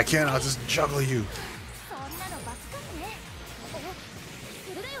人 If I can, I'll just juggle you. そんなのばっかりね。そ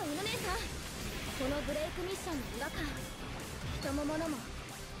れだよ、犬姉さん。このブレイクミッションの違和感。人も物も、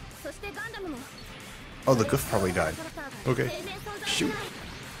そしてガンダムも。 Oh, the Goof probably died. Okay. Shoot.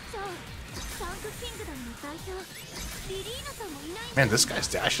 じゃあサンクキングダムの代表リリーナさんもいない。 Man, this guy's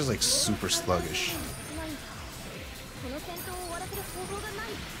dash is like super sluggish. この戦闘を終わらせる方法がな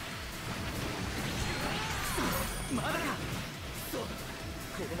い。まだだ。そう。こ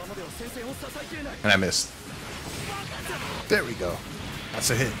のままでは戦線を支えきれない。 And I missed. There we go. That's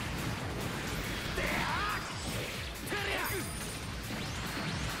a hit.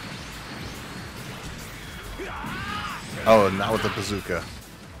 Oh, not with the bazooka.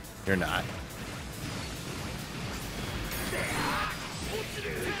 You're not.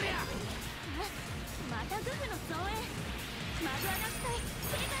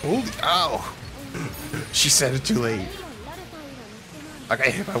 Holy, ow! She said it too late. I got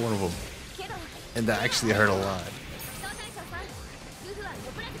hit by one of them. And that actually hurt a lot.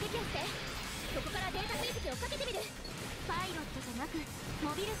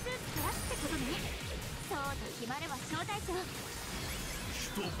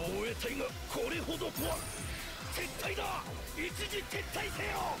 首都防衛隊がこれほどとは。撤退だ。一時撤退せ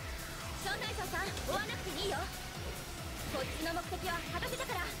よ。招待長さん、追わなくていいよ。こっちの目的は果たせた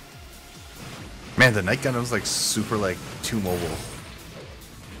から。 Man, the night Gundam's like super like too mobile.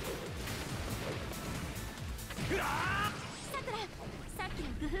 さくら、さっき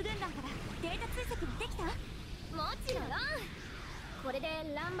のグフ軍団からデータ追跡はできた？もちろん。これで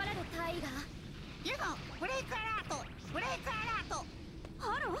ランバラル大尉が。ユノ、ブレイクアラート、ブレイクアラート。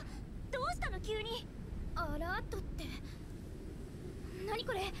ハロー？どうしたの急に？アラートって。何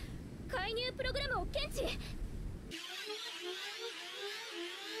これ？介入プログラムを検知。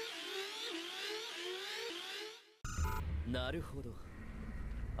 なるほど。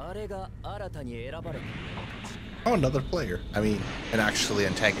あれが新たに選ばれた。 Oh, another player. I mean, an actually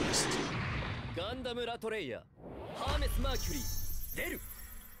antagonist. ガンダムラトレイヤー、ハーメスマーキュリー、出る。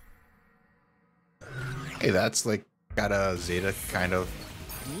 Hey, that's like got a Zeta kind of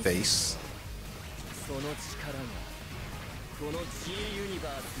face. その力がこの G ユニバ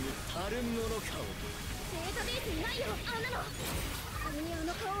ースにたるものかを。データベースにないよ、あんなの。それにあ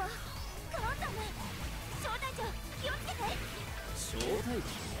の顔は。ガンダム。招待長、気をつけて。招待機。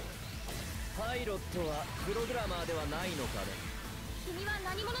パイロットはプログラマーではないのかね。君は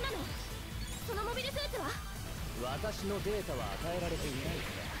何者なの？そのモビルスーツは？私のデータは与えられていない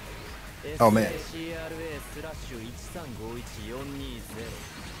から。 Oh man. SACRA/1351420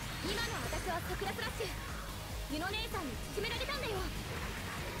 今の私は桜スラッシュ。ユノ姉さんに勧められたんだよ。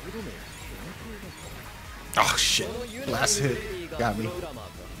 Oh shit! Last hit got me. どう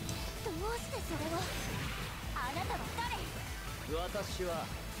してそれを？あなたは誰？私は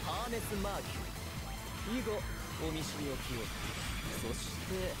ハーネス・マーキュリー。以後お見知りおきを。そし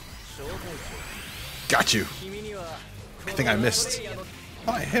て招待長。 Got you. 君には I think I missed.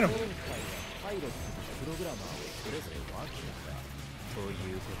 Oh, I hit him. パイロットとプログラマーをそれぞれ分けたと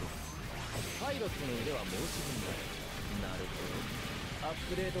いうことか。パイロットの腕は申し分ない。なるほど。アッ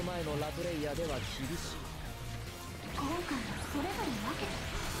プデート前のラトレイヤーでは厳しい。今回はそれぞれ分けた。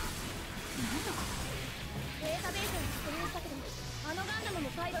なんだか。データベースに確認したけど、あのガンダムも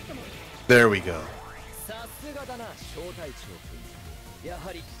パイロットも。 There we go. さすがだな、招待長君。や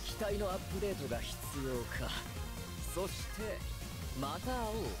はり機体のアップデートが必要か。そしてまた会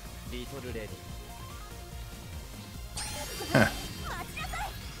おう、リトルレディ。待ちなさ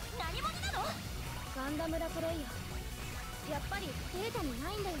い。何者なの？ガンダムラトレイヤー。やっぱりデータにな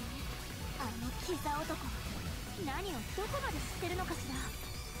いんだよね。あのキザ男。何をどこまで知ってるのかしら。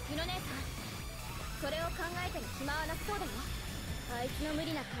ユノ姉さん、それを考えてる暇はなさそうだよ。あいつの無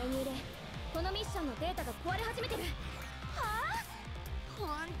理な介入でこのミッションのデータが壊れ始めてる。はあ？ほん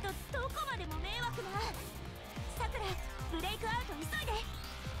とどこまでも迷惑な。さくら、ブレイクアウト急いで。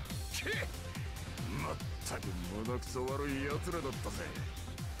まったく胸くそ悪い奴らだったぜ。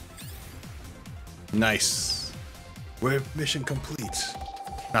 Nice. We're mission complete.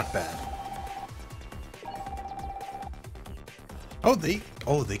 Not bad. Oh, they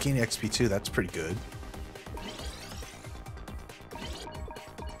gain XP too. That's pretty good.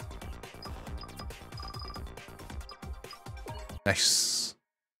 Nice.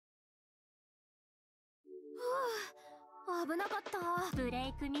 危なかった。ブレ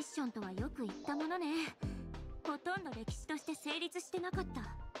イクミッションとはよく言ったものね。ほとんど歴史として成立してなかった。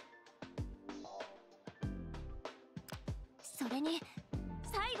それに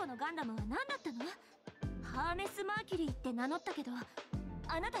最後のガンダムは何だったの？ハーメス・マーキュリーって名乗ったけど、あ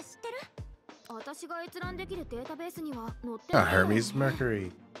なた知ってる？私が閲覧できるデータベースには載って Ah, ないよ。 Hermes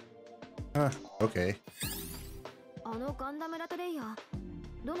Mercury. Okay. あのガンダムラトレイヤー、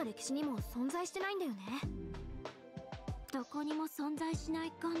どの歴史にも存在してないんだよね。どこにも存在しな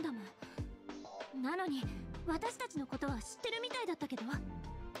いガンダムなのに、私たちのことは知ってるみたいだったけど。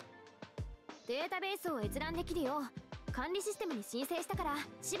データベースを閲覧できるよう管理システムに申請したから、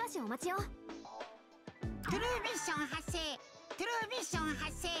しばしお待ちよ。トゥルーミッション発生。トゥルーミッション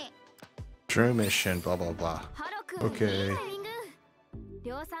発生。 True mission, blah blah blah. ハロ君、 OK いいタイミング。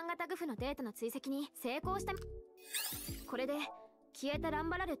量産型グフのデータの追跡に成功した。これで消えたラン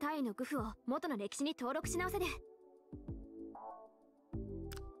バラル大尉のグフを元の歴史に登録し直せで。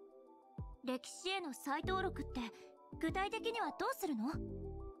歴史への再登録って具体的にはどうするの？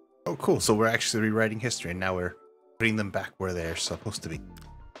 Oh, cool. So we're actually rewriting history, and now we're putting them back where they're supposed to be.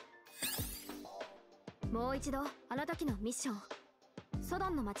 もう一度あの時のミッション、ソド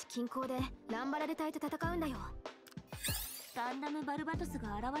ンの町近郊でランバラル隊と戦うんだよ。ガンダムバルバトス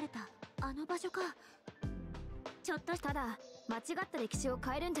が現れたあの場所か。ちょっとただ間違った歴史を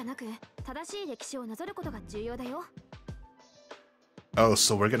変えるんじゃなく、正しい歴史をなぞることが重要だよ。 Oh,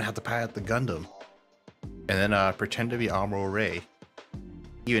 so we're gonna have to pilot the Gundam. And then pretend to be Admiral Ray.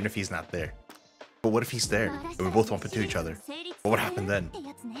 Even if he's not there. But what if he's there? And we both bump into each other. What would happen then?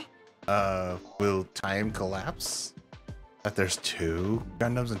 Will time collapse? That there's 2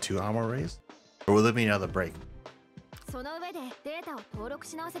 Gundams and 2 Admiral Rays? Or will there be another break? その上でデータを登録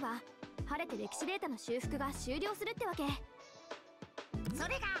し直せば、晴れて歴史データの修復が終了するってわけ。そ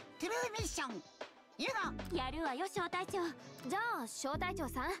れがトゥルーミッション。ユノ、やるわよ小隊長。じゃあ小隊長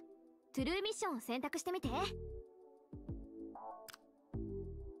さん、トゥルーミッションを選択してみて。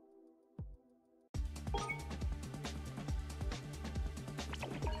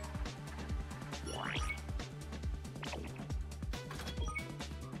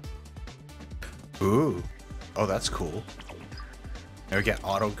Ooh. Oh, that's cool. Now we get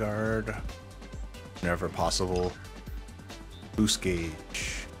auto guard whenever possible. Boost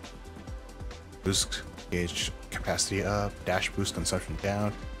gauge. Boost gauge capacity up. Dash boost consumption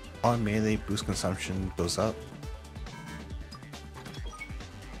down. On melee, boost consumption goes up.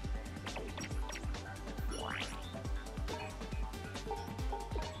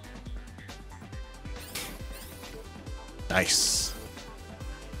 Nice.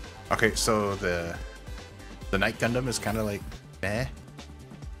 Okay, so the Night Gundam is kind of like, meh.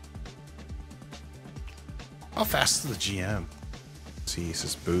 How fast is the GM? Let's see, it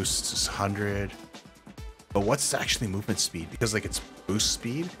says boost is 100. But what's actually movement speed? Because like its boost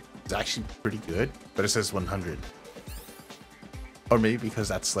speed is actually pretty good, but it says 100. Or maybe because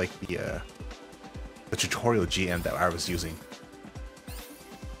that's like the tutorial GM that I was using.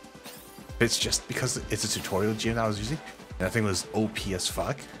 If it's just because it's a tutorial GM that I was using, and that thing was OP as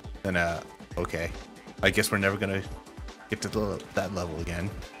fuck, then okay. I guess we're never gonna get to that level again.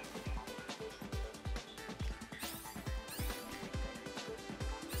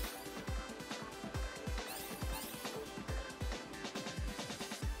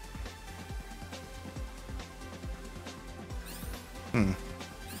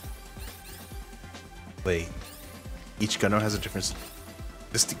 Wait. Each Gundam has a different...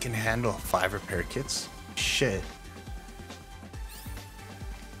 This thing can handle 5 repair kits? Shit.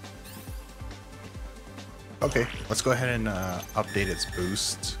 Okay, let's go ahead and update its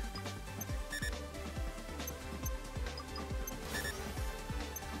boost.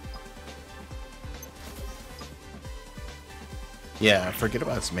 Yeah, forget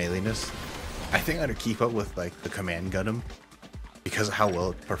about its meleeness. I think I gotta keep up with like the Command Gundam because of how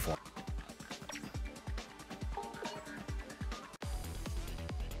well it performs.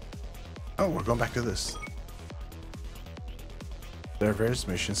 Oh, we're going back to this. There are various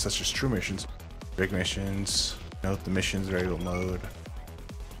missions such as true missions, big missions. Note the missions variable mode.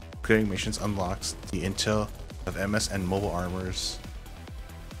 Creating missions unlocks the intel of MS and mobile armors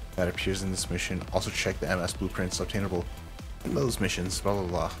that appears in this mission. Also check the MS blueprints obtainable in those missions. Blah blah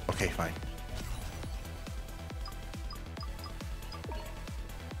blah. Okay, fine.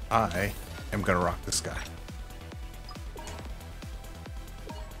 I am gonna rock this guy.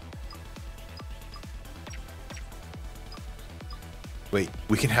 Wait,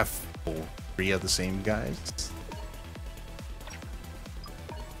 we can have 3 of the same guys?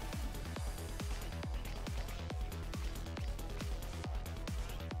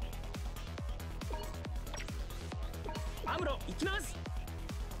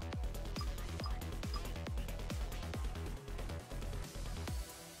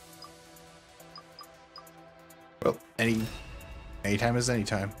 Well, anytime is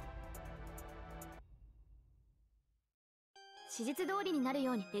anytime. 史実通りになる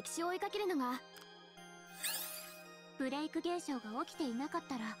ように歴史を追いかけるのが。ブレイク現象が起きていなかっ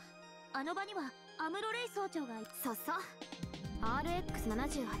たら、あの場にはアムロレイ総長が。そうそう、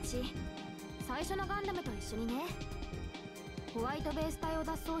 RX78 最初のガンダムと一緒にね。ホワイトベース隊を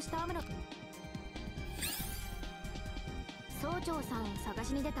脱走したアムロ総長さんを探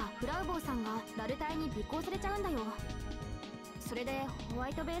しに出たフラウボーさんがラル隊に尾行されちゃうんだよ。それでホワ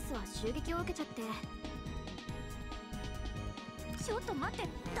イトベースは襲撃を受けちゃって。ちょっと待って、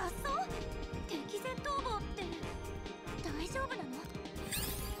脱走？敵戦逃亡って大丈夫なの？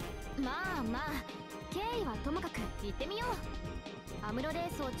まあまあ、経緯はともかく行ってみよう。アムロレ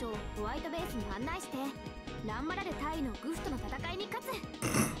イ総長をホワイトベースに案内してランバラル隊のグフとの戦いに勝つ。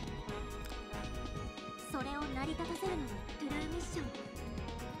それを成り立たせるのがトゥルーミッション。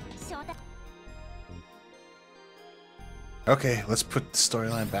招待。 Okay, let's put the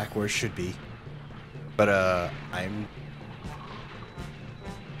storyline back where it should be. But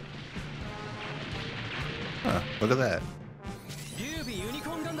Huh, look at that.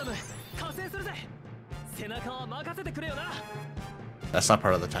 That's not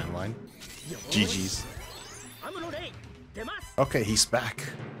part of the timeline. GG's. Okay, he's back.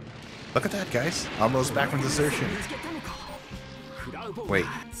 Look at that, guys. Amuro's back from desertion. Wait.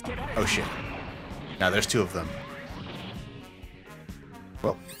 Oh shit. Now there's two of them.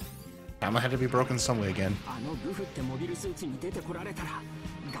 Well, Tama had to be broken some way again.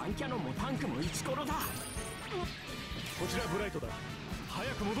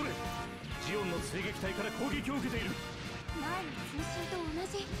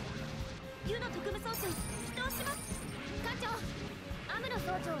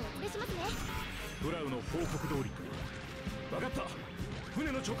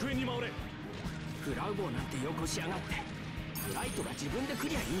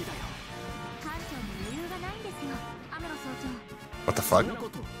 What the fuck?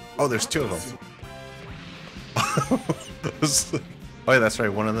 Oh, there's two of them. Oh yeah, that's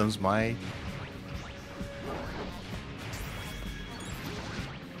right. One of them's my...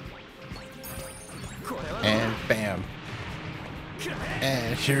 And bam.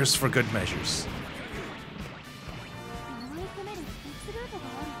 And here's for good measures.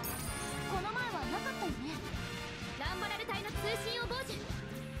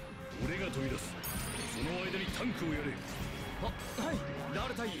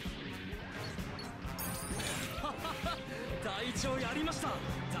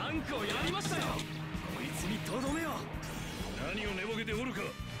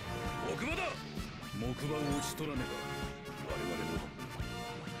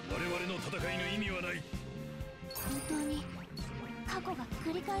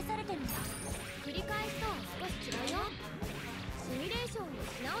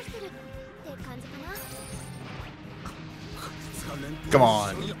 Come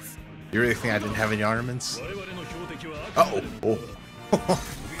on. You really think I didn't have any armaments? Uh-oh. Oh.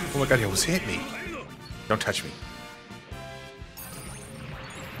 Oh my god, he almost hit me. Don't touch me.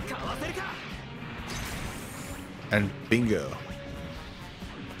 And bingo.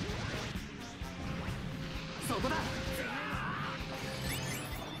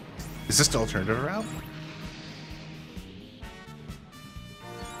 Is this the alternative route?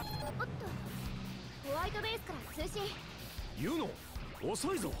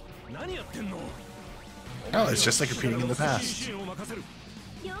 Oh, it's just like repeating in the past.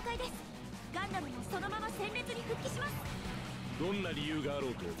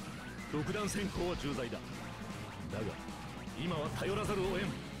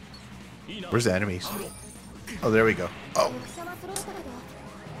 Where's the enemies? Oh, there we go. Oh.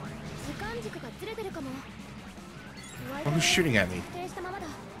 Oh, who's shooting at me?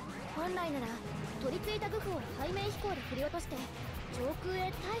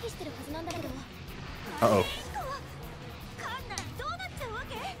 Uh-oh.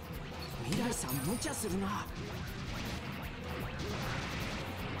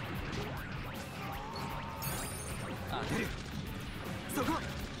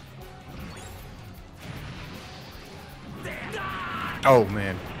 Oh,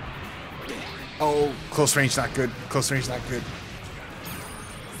 man. Oh, close range not good. Close range not good.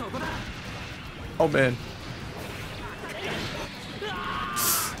 Oh, man.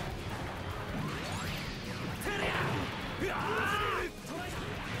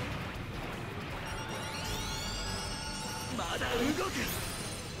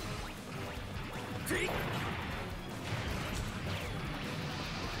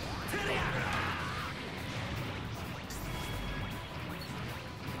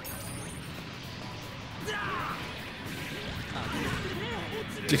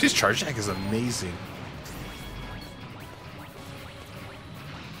 Dude, his charge attack is amazing.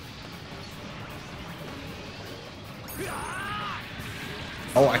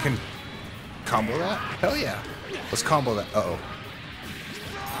 Oh, I can combo that? Hell yeah. Let's combo that. Uh-oh.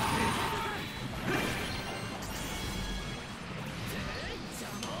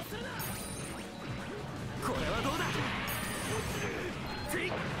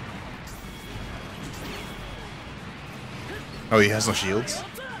 Oh, he has no shields?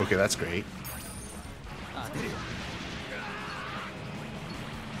 Okay, that's great.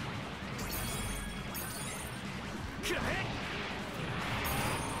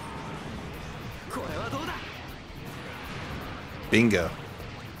 Bingo.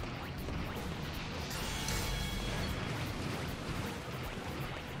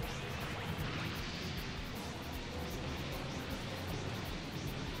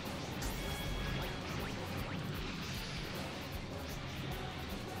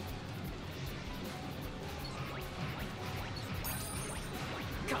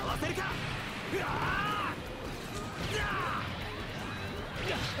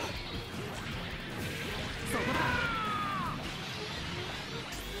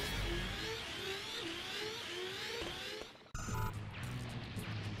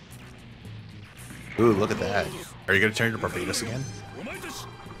 Ooh, look at that. Are you gonna turn to Barbados again?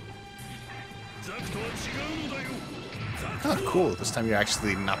 Oh, cool. This time you're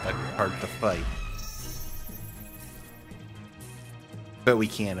actually not that hard to fight. But we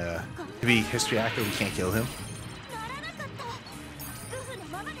can't, to be history actor, we can't kill him.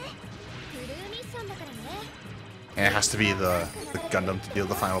 And it has to be the Gundam to deal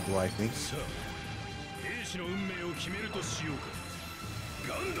the final blow, I think.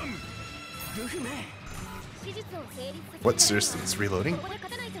 What, seriously? It's reloading?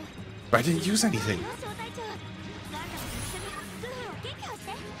 But I didn't use anything.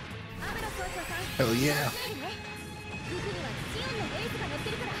 Hell yeah.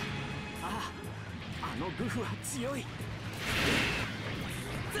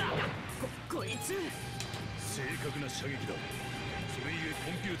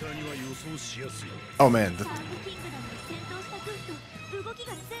 Oh man.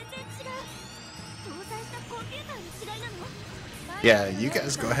 Yeah, you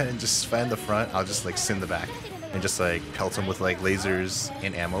guys go ahead and just find the front. I'll just like sit in the back and just like pelt him with like lasers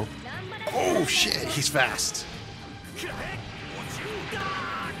and ammo. Oh shit, he's fast.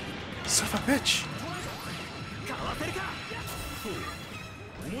 Son of a bitch.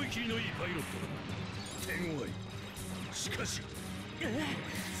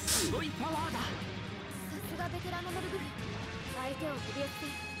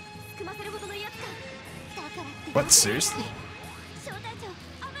 What, seriously?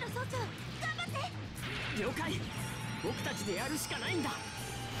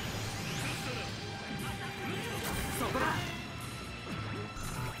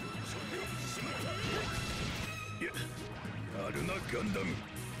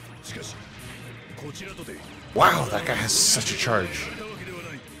 Wow, that guy has such a charge.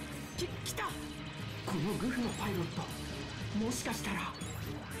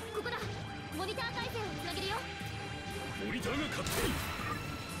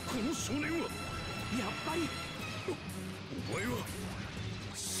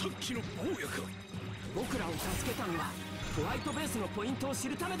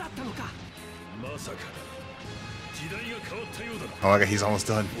 Oh my god, he's almost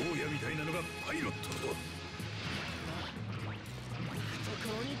done.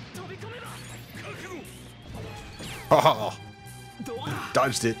 Oh,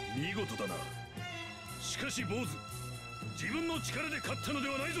 dodged it.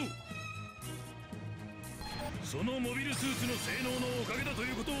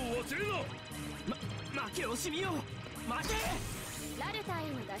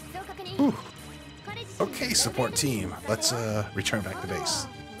 Ooh. Okay, support team. Let's return back to base.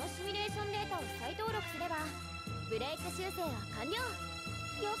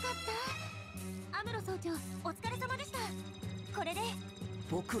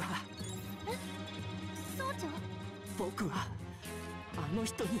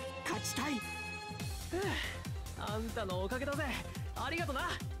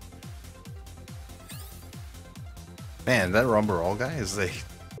 Man, that Rumbarol guy is like,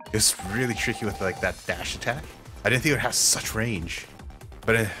 it's really tricky with like that dash attack. I didn't think it would have such range,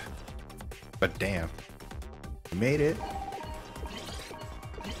 but damn, we made it.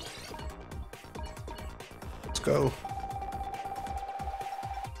 Let's go.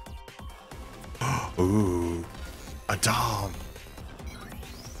 Ooh, a Dom.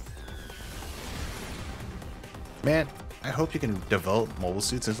 Man, I hope you can develop mobile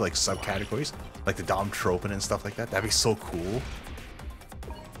suits into like subcategories, like the Dom Tropin and stuff like that. That'd be so cool.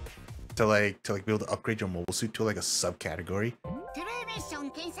 To like be able to upgrade your mobile suit to like a subcategory.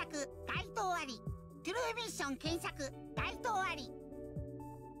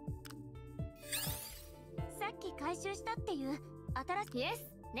 Yes,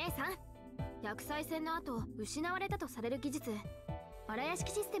 姉さん。薬剤戦の後、失われたとされる技術、荒屋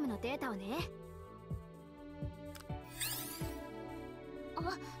敷システムのデータをね。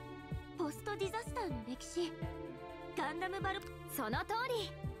あ、ポストディザスターの歴史。ガンダムバル。その通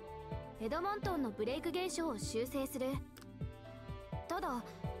り。エドモントンのブレイク現象を修正する。ただ、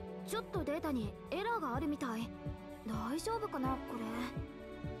ちょっとデータにエラーがあるみたい。大丈夫かなこ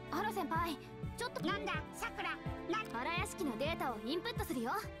れ。ハロ先輩、ちょっと。なんだ、さくら。荒屋敷のデータをインプットする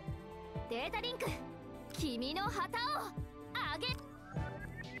よ。データリンク、君の旗をあげ。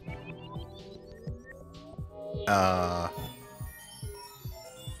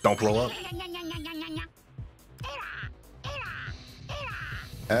Don't blow up.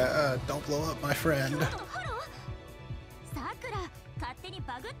 Don't blow up, my friend. さくら、勝手に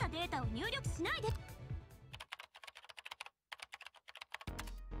バグったデータを入力しないで。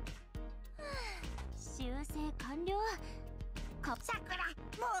修正完了。さくら、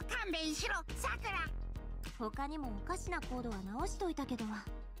もう勘弁しろ、さくら。他にもおかしなコードは直しといたけど。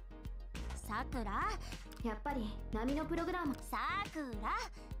さくら、やっぱり波のプログラム。さくら、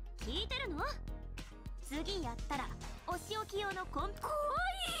聞いてるの？次やったらお仕置き用のコン。怖い。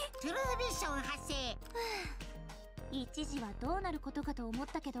トゥルーミッション発生。一時はどうなることかと思っ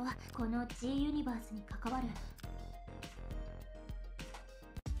たけど、この G ユニバースに関わる。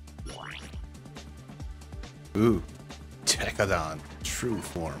Ooh, Tekadon, true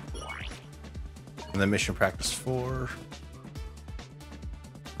form. And then mission practice 4.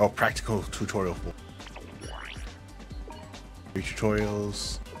 Oh, practical tutorial 4. 3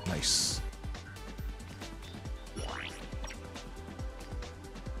 tutorials. Nice.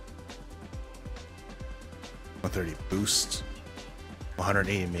 $130 boost.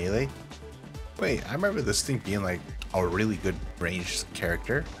 180 melee. Wait, I remember this thing being like a really good ranged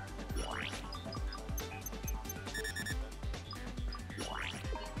character.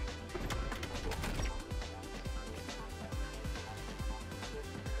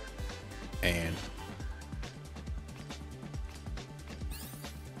 And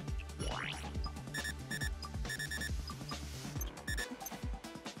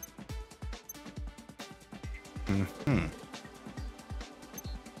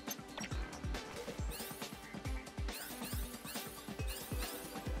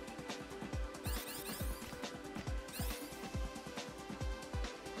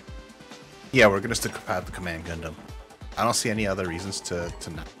yeah, we're gonna stick with the command Gundam. I don't see any other reasons to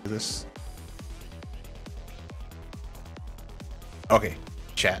not do this. Okay,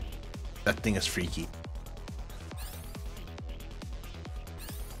 chat. That thing is freaky.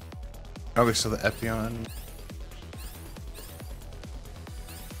 Okay, so the Epion.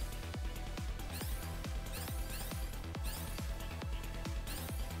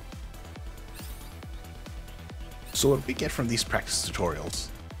 So what we get from these practice tutorials?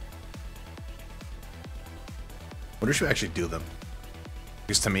 Wonder if we actually do them?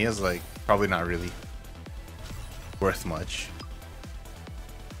 Because to me, it's like probably not really worth much.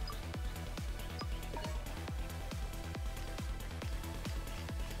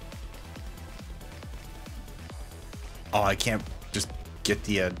 Oh, I can't just get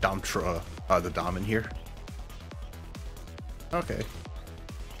the the Dom in here. Okay.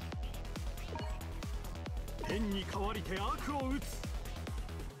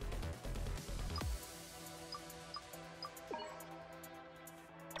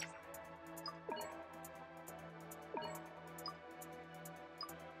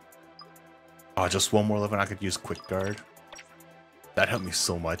 Oh, just one more level and I could use Quick Guard. That helped me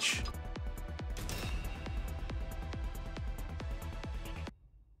so much.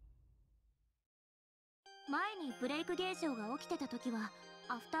ブレイク現象が起きてた時は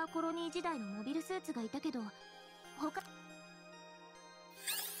アフターコロニー時代のモビルスーツがいたけど、他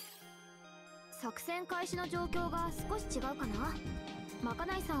作戦開始の状況が少し違うかな。まか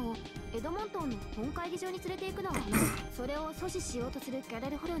ないさんをエドモントンの本会議場に連れて行くのはそれを阻止しようとするギャ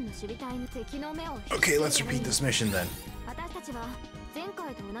レルホルンの守備隊に敵の目を。 Okay, let's repeat this mission then. 私たちは前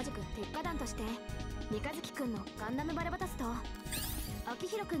回と同じく鉄火団として三日月くんのガンダムバルバタスと秋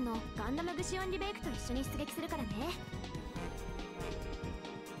広くんのガンダムグシオンリベイクと一緒に出撃するからね。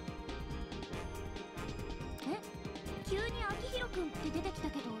え、急に秋広くんって出てきた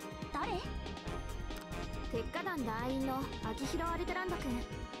けど誰？鉄火団団員の秋広アルテランドくん。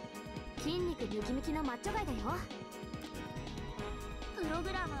筋肉ムキムキのマッチョガイだよ。プロ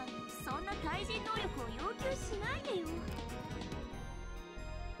グラマーにそんな対人能力を要求しないでよ。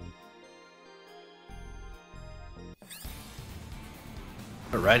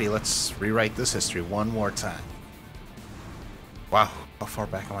Alrighty, let's rewrite this history one more time. Wow, how far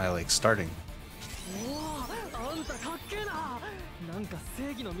back am I like starting? あんたかっけえな。なんか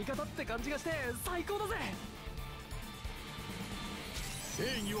正義の味方って感じがして最高だぜ。正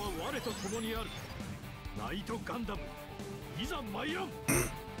義は我と共にある。ナイトガンダム、いざ参らん。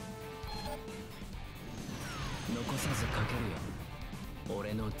残さずかけるよ、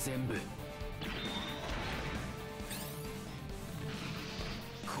俺の全部。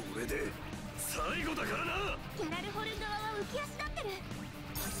これで最後だからな。ギャラルホルン側は浮き足立ってる。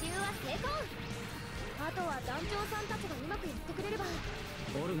奇襲は成功。あとは団長さんたちがうまくやってくれれば。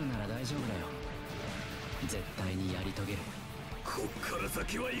オルガなら大丈夫だよ。絶対にやり遂げる。こっから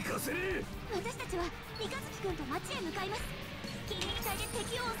先は行かせねえ。私たちは三日月くんと町へ向かいます。筋肉体で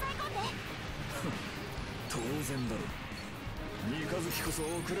敵を抑え込んで。当然だろ。三日月こそ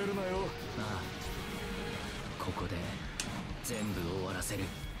遅れるなよ。ああ、ここで全部終わらせる。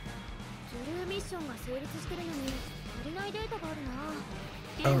ジュルーミッションが成立してるのに足りないデータがあるな。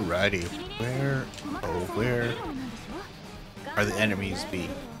 Alrighty, where? Oh, where? are the enemies be?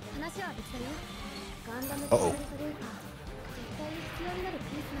 話は別だよ。ガンダム Uh-oh. 絶対に必要になる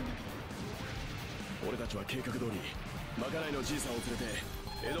ピースなんだけど。俺たちは計画通りまかないのじいさんを連れて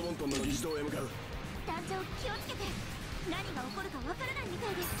エドモントンの議事堂へ向かう。団長気をつけて。何が起こるかわからないみた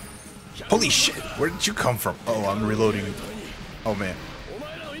いです。 Holy shit! Where did you come from? Oh, I'm reloading. Oh man. お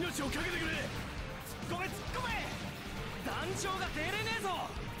前らの命をかけてくれ。ごめん突っ込め。団長が出れねえぞ。お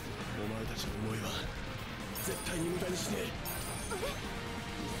前たちの思いは絶対に無駄にしねえ。あれミッ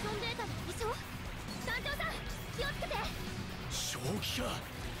ションデータのでしょ。団長さん気をつけて。正気か。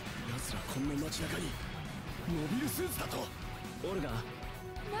奴らこんな街中にモビルスーツだと。オルガ、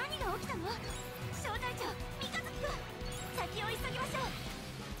何が起きたの。小隊長三日月君、先を急ぎましょう。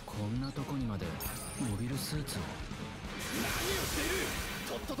こんなとこにまでモビルスーツを。何をしている。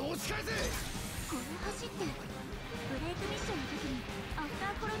とっとと押し返せ。この橋ってブレイクミッションの時にアフ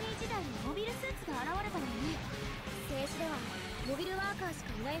ターコロニー時代にモビルスーツが現れたのよね。静止ではモビルワーカーし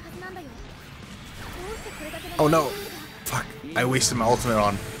かいないはずなんだよ。どうしてこれだけの Oh no! Fuck! I wasted my ultimate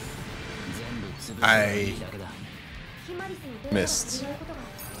on. 全部潰されるだけだ。ヒマリスに Missed. データが失うことが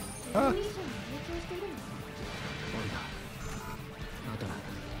ミッションに影響しているの。オルガ、アトラ、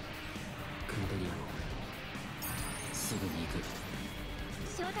クーデリアもすぐに行く。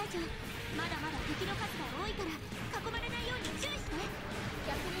小隊長、まだまだ敵の数が多いから囲まれないように注意して。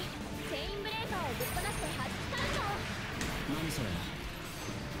逆にチェインブレーカーをぶっ放してハッチターンを。何それ。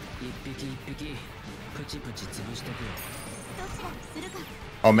一匹一匹プチプチ潰してくよ。どちらにするか。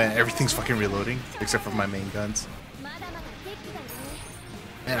 Oh man, everything's fucking reloading except for my main guns. まだまだデッキだよね。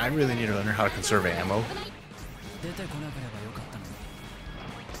 Man, I really need to learn how to conserve ammo. 出てこなければよかったのに。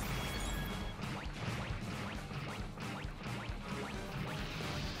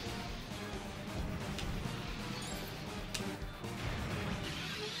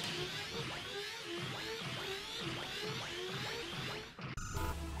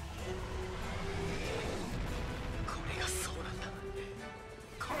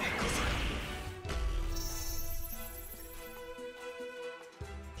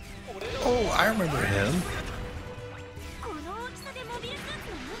Oh, I remember him. この大きさでモビルスーツ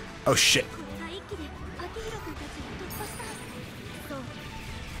なの。 Oh shit. これが一気で秋広君たちを突破した。そう。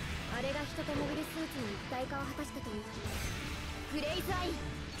あれが人とモビルスーツの一体化を果たしたというグレイズアイ。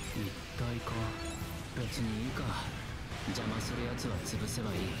一体か。別にいいか。邪魔するやつは潰せ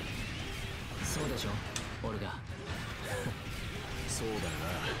ばいい。そうでしょ、オルガ。そうだよ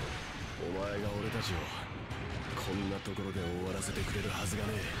な。お前が俺たちをこんなところで終わらせてくれるはずが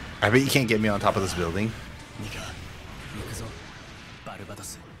ねえ。 I bet you can't get me on top of this building. ミカ、行くぞ、バルバト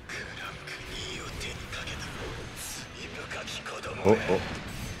ス。クランク2を手にかけた罪深き子供 Oh, め。 oh.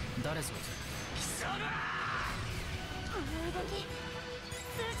 誰そい貴様。この動き普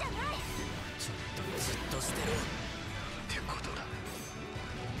通じゃない。つ。ちょっとじっとしてろ。ってことだ。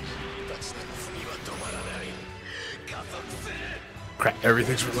君たちの罪は止まらない。加速する。 Crap,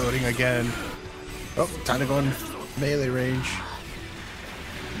 everything's reloading again. Oh, time to go in melee range.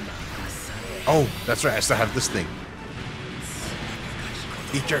 Oh, that's right, I still have this thing.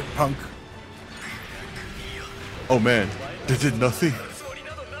 Eat your punk. Oh man, they did nothing.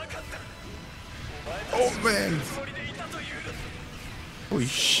 Oh man. Holy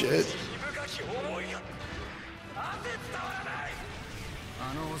shit. あ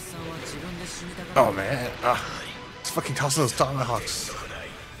のおっさんは自分で死にたが Oh man. It's fucking tossing those tomahawks. お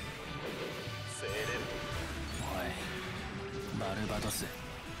い、バルバトス。い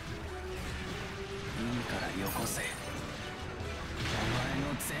いからよこせ。お前の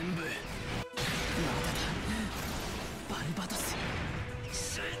全部。まだだ。バルバトス。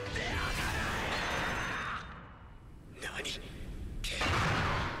死んでやがれ。何。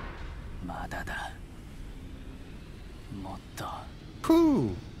まだだ。もっと。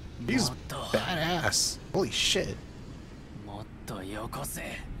 Whew. He's badass. Holy shit. もっとよこ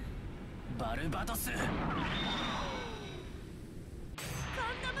せ。バルバトス。ガンダム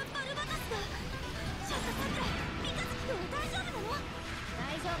バルバトスだ。シャッタさくら、三日月君は大丈夫なの。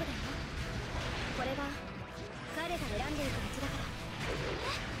大丈夫だよ。これが彼が選んでいく道だか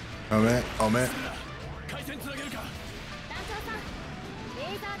ら。 Oh man. Oh man. 回線つなげるか。団長さん、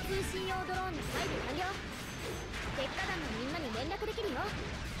レーザー通信用ドローンの配備完了。鉄火団のみんなに連絡できるよ。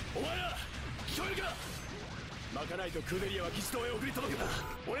お前ら聞こえるか。まかないとクーデリアは議事堂へ送り届けた。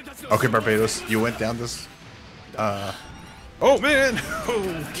俺たちの Okay, Barbados, you went down this. Oh man.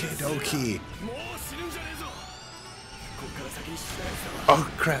 Okie dokie. もう死ぬんじゃねえぞ。こっから先に死なやつらは Oh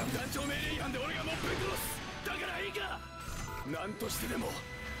crap. 団長命令違反で俺がもっぺん殺す。だからいいか。何としてでも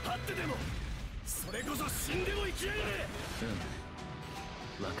張ってでもそれこそ死んでも生きやがれ。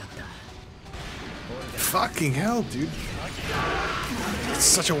わかった。Fucking hell, dude. It's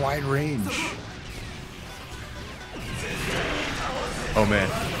such a wide range. Oh man.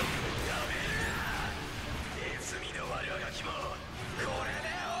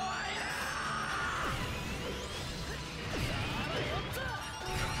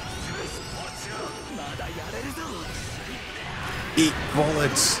 Eat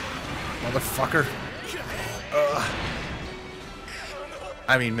bullets, motherfucker.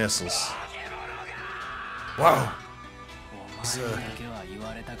 I mean missiles. Wow. It's, だけは言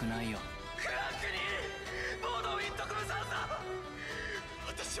われたくないよ。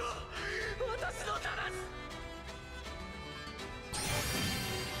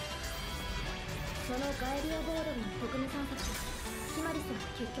そのガエリアボードの国務探索、シマリスは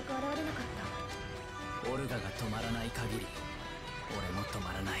結局現れなかった。オルガが止まらない限り俺も止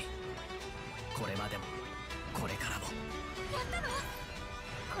まらない。これまでもこれからも。やったの？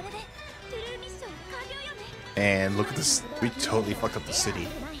これでトゥルーミッション完了よね。 and look at this. We totally fucked up the city.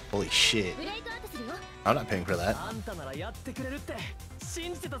 Holy shit. ブレイクアウトするよ。 I'm not paying for that. あんたならやってくれるって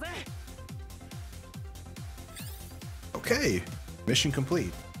信じてたぜ。 Okay. Mission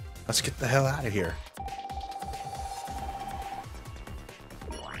complete. Let's get the hell out of here.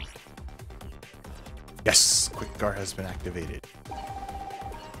 Yes, quick guard has been activated.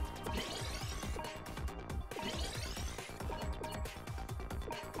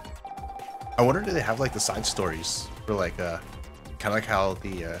 I wonder, do they have like the side stories for like kind of like how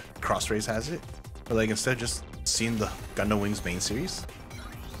the Crossrays has it, or like instead of just seeing the Gundam Wings main series,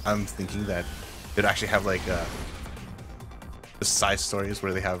 I'm thinking that they'd actually have like the side stories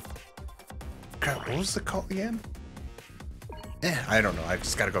where they have, crap, what was it called again? I don't know. I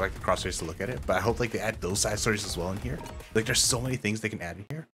just gotta go back to Crossrays to look at it. But I hope like they add those side stories as well in here. Like there's so many things they can add in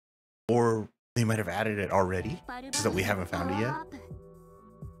here, or they might have added it already, just that we haven't found it yet.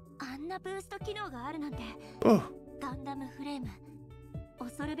 あんなブースト機能があるなんて。 Oh, ガンダムフレーム、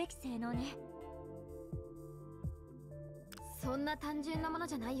恐るべき性能ね。そんな単純なもの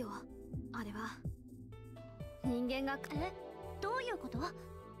じゃないよ。あれは人間が。え、どういうこと？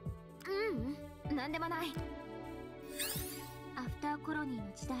なんでもない。アフターコロニー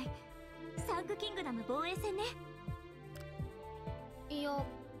の時代、サンクキングダム防衛戦ね。いや、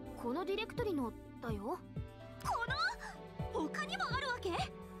このディレクトリのだよ。この他にもあるわけ？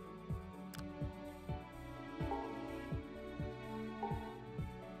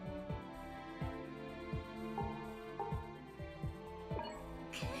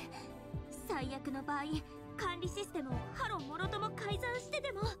最悪の場合、管理システムをハロもろとも改ざんして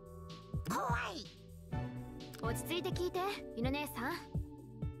でも。怖い。落ち着いて聞いて、犬姉さん。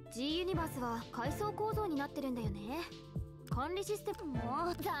G ユニバースは階層構造になってるんだよね。管理システム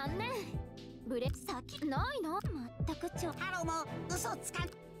も残念。ブレ先ないの？全くハローも嘘つかん。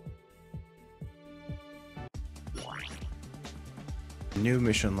 new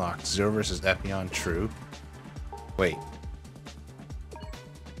mission locked. Zero versus Epion. True. Wait.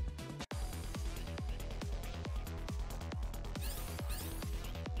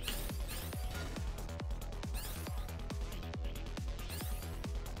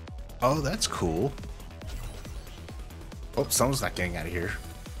 Oh, that's cool. Oh, someone's not getting out of here.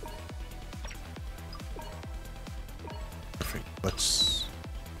 Perfect. Let's...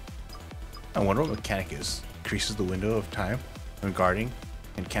 I wonder what mechanic is. Increases the window of time when guarding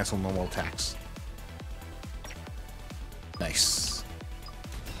and cancel normal attacks. Nice. .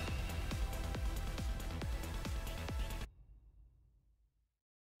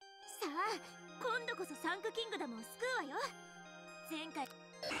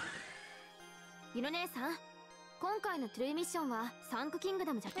ゆの姉さん、今回のトゥルーミッションはサンクキング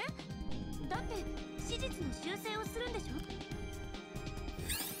ダムじゃ。だって史実の修正をするんでしょ。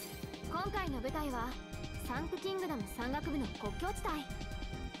今回の舞台はサンクキングダム山岳部の国境地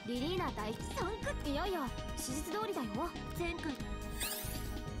帯。リリーナ大サンク、いやいや史実通りだよ。前回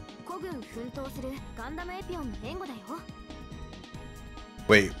孤軍奮闘するガンダムエピオンの援護だよ。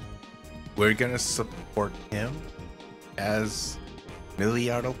 Wait, we're gonna support him as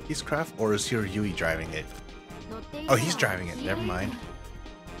Miliardo Peacecraft, or is here Yui driving it? Oh, he's driving it. Never mind.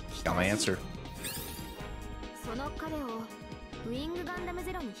 Got my answer. その彼をウィングガンダム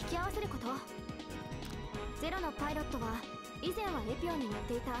ゼロに引き合わせること。ゼロのパイロットは以前はエピオンに乗っ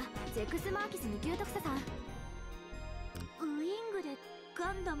ていたゼクス・マーキス無給特佐さん。ウィングで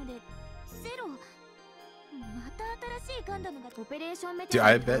ガンダムでゼロ。また新しいガンダムがオペレーションメ Dude,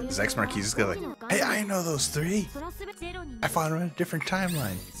 I bet Zex Marquis is gonna like, hey, I know those three. そのすべゼロに I found them in a different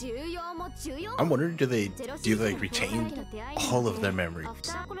timeline. 重要も重要。 I'm wondering, do they like retain all of their memories アフ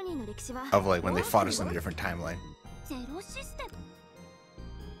ターコロニーの歴史は of like when they fought us in a different timeline? ゼロシステム。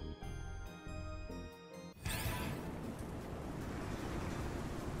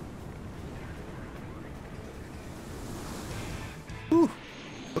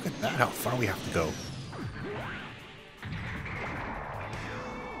how far we have to go.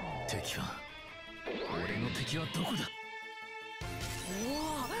 敵は俺の敵はどこだ。お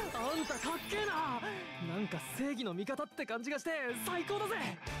お、あんたかっけえな。なんか正義の味方って感じがして最高だぜ。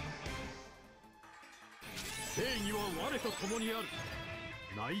正義は我と共にある。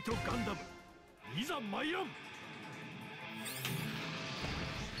ナイトガンダム、いざ参らん。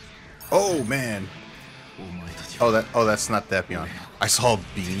 Oh man. Oh, that's not the Epion. I saw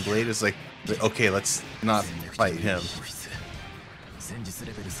Beam Blade. It's like, okay, let's not fight him.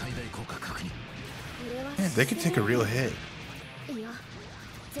 Man, they could take a real hit. いや、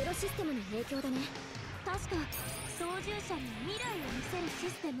ゼロシステムの影響だね。確か操縦者に未来を見せるシ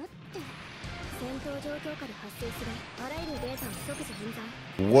ステムって。戦闘状況下で発生するあらゆるデータを即時分散。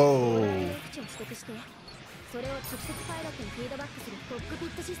 Whoa. 基地を取得して、それを直接パイロットにフィードバックするコックピッ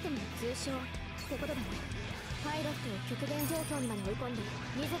トシステムの通称ってことだね。パイロットを極限状況にまで追い込んで、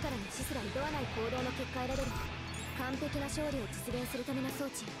自らの死すら厭わない行動の結果得られる完璧な勝利を実現するための装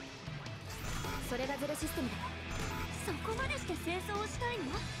置。それがゼロシステムだ。そこまでして戦争をしたい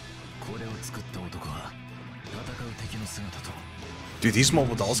の？これを作った男は戦う敵の姿と Dude, these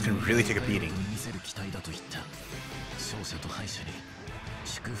mobile dolls can really take a beating. 見せる機体だと言った。勝者と敗者に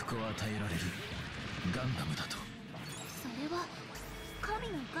祝福を与えられるガンダムだと。それは神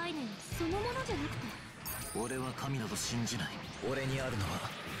の概念そのものじゃなくて。俺は神など信じない。俺にあるのは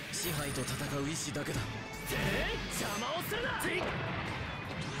支配と戦う意志だけだ。邪魔をするな。正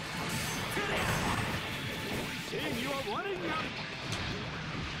義は我にある。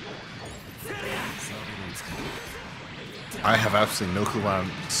 I have absolutely no clue what I'm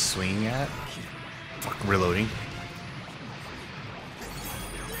swinging at. Fuck, reloading.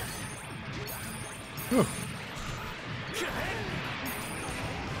 Whew.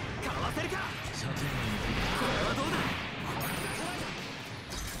 かわせるか。これはどうだ。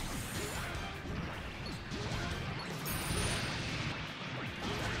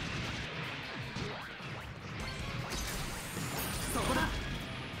そこだ。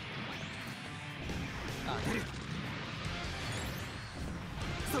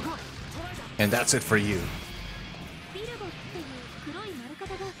 And that's it for you. ビルゴっていう黒い丸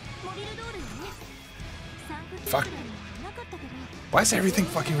型がモビルドールよね。サンクティ Fuck. ブラにはなかったけど。 Why is everything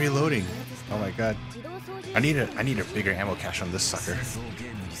fucking reloading? Oh my god. I need a bigger ammo cache on this sucker. ゲ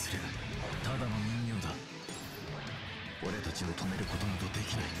ームにするただの人形だ。俺たちを止めることなどで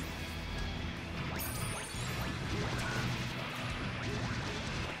きない。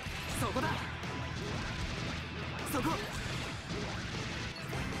そこだ。そこ。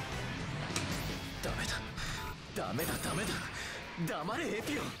ダメだダメだダメだ。黙れエ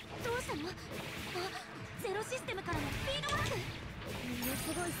ピオン。どうしたの？あ、ゼロシステムからのフィードバック。もの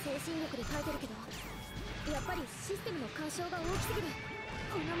すごい精神力で書いてるけど、やっぱりシステムの干渉が大きすぎる。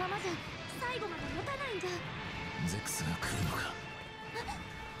このままじゃ最後まで持たないんじゃ。ゼクスが来るのか。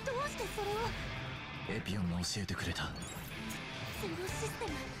どうしてそれを？エピオンが教えてくれた。ゼロシステ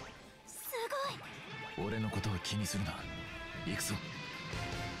ム、すごい。俺のことを気にするな。行くぞ。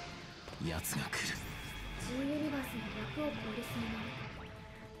奴が来る。 G ユニバースの枠を超える性能。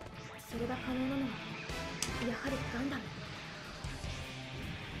それが可能なのはやはりガンダム。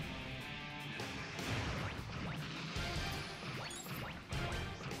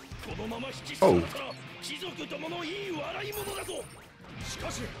このまま引き下がったら貴族どものいい笑い物だぞ。し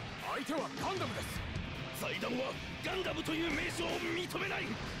かし相手はガンダムです。財団はガンダムという名称を認めない。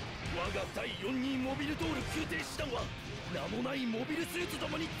我が第42モビルドール宮廷師団は名もないモビルスーツど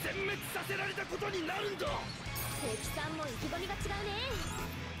もに全滅させられたことになるんだ。敵さんも意気込みが違うね。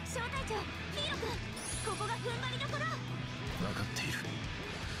小隊長、ヒーロー君、ここが踏ん張りどころ。分かっている。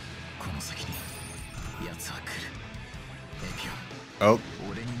この先に奴は来る。エピオン。Oh.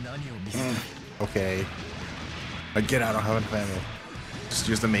 俺に何を見せたい。Okay. Get out, I don't have enough ammo.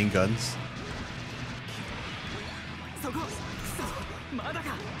 Just use the main guns. そこ。まだ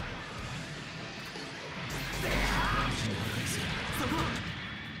か。そこ。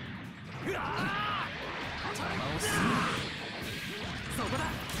うわあ。邪魔をする。そこだ。う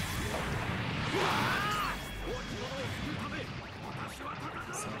わあ。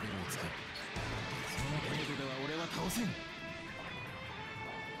サーベルを使う。その程度では俺は倒せん。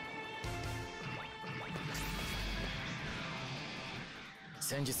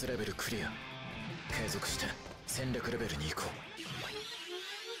戦術レベルクリア。継続して戦略レベルに行こう。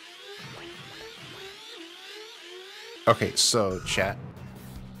 Okay, so chat.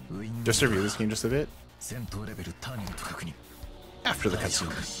 Just to review this game just a bit. 戦闘レベルターニングと確認。 After the cutscene.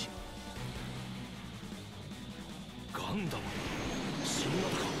 ガンダム死んだ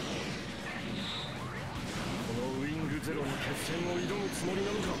か。このウィングゼロに決戦を挑むつもり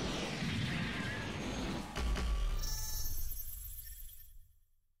なのか。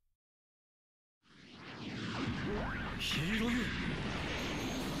な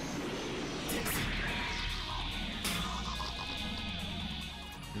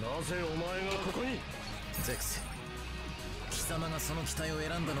ぜお前がここに？ゼクス、貴様がその機体を選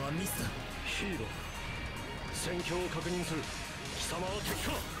んだのはミスだ。ヒーロー、戦況を確認する。貴様は敵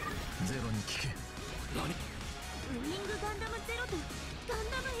か？ゼロに聞け。何？ウィングガンダムゼロとガン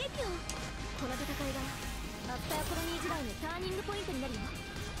ダムエピオン。この戦いがアフターコロニー時代のターニングポイントになるよ。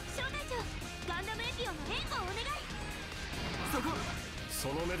招待長、ガンダムエピオンの援護をお願い。そ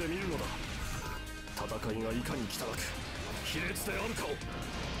の目で見るのだ。戦いがいかに汚く卑劣であるかを。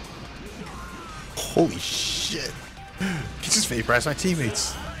 Holy shit. He just vaporized my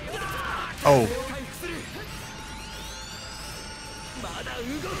teammates. Oh. まだ動く。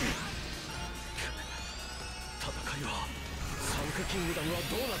戦いはサンクキングダムは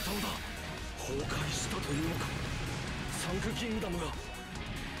どうなったのだ。崩壊したというのか。サンクキングダムが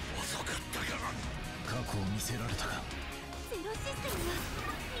遅かったか。過去を見せられたか。ゼロシステムは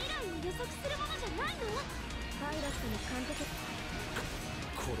未来を予測するものじゃないの？パイロットの監督。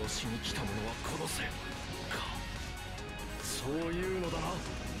殺しに来た者は殺せか。そういうのだな。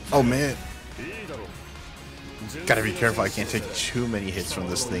 Oh man. いいだろう。 Gotta be careful. I can't take too many hits from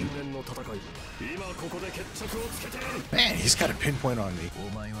this thing. Man, he's got a pinpoint on me. お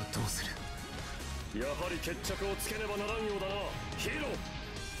前はどうする？やはり決着をつけねばならんようだな。ヒーロー、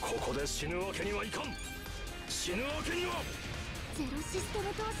ここで死ぬわけにはいかん。死ぬわけには。ゼロシステ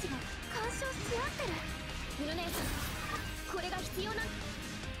ム同士が干渉し合ってる。ブル姉さん、これが必要な。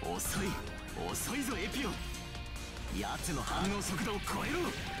遅い遅いぞエピオン。奴の反応速度を超えろ。ウィン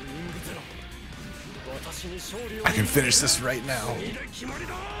グゼロ、私に勝利を。 I can finish this right now. 決まり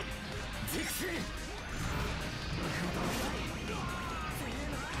だ。ゼクス。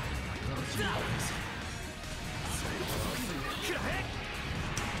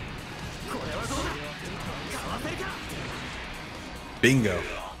これはどうだ。かわせるか。 Bingo.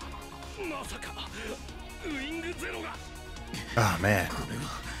 まさかウィングゼロが。 Oh man.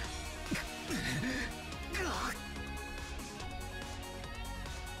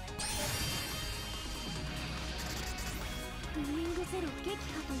 ウィングゼロ撃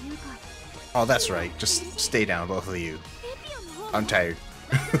破というか。 Oh, that's right. Just stay down, both of you. エピオンの方。 I'm tired.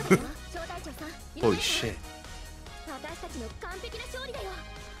 招待長さん。 Holy shit. 私たちの完璧な勝利だよ。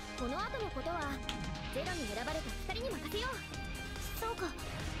この後のことはゼロに選ばれた2人に任せよう。そうか、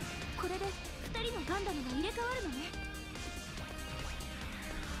これで2人のガンダムが入れ替わるのね。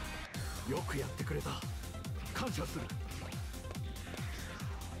よくやってくれた。感謝する。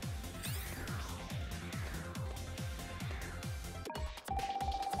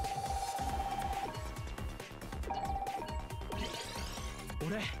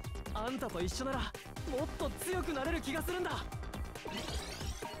俺、あんたと一緒ならもっと強くなれる気がするんだ。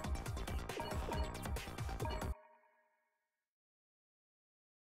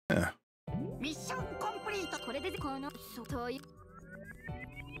ミッションコンプリート。これでこのそういう。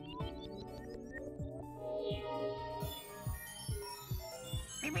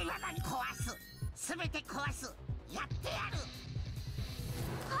ビビらない壊す。すべて壊す。やってやる。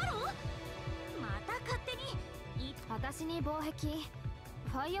ハロー、また勝手に。私に防壁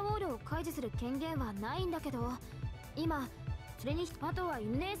ファイアウォールを解除する権限はないんだけど、今それにあとは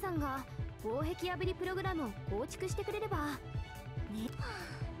犬姉さんが防壁破りプログラムを構築してくれればね。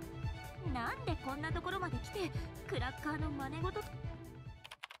なんでこんなところまで来てクラッカーの真似事。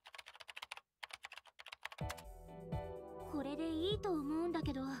これでいいと思うんだ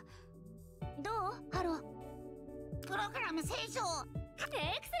けど、どうハロー。プログラム正常。エクセレ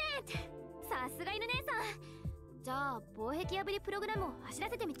ント、さすが犬姉さん。じゃあ防壁破りプログラムを走ら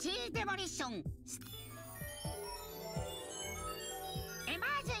せてみ。 G デモリッション。エマ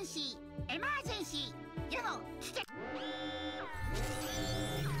ージェンシー。エマージェンシー。ユノ危険。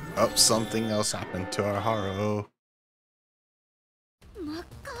 Oh, something else happened to our Haro. 真っ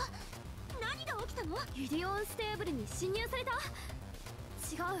赤。何が起きたの？ユディオンステーブルに侵入された。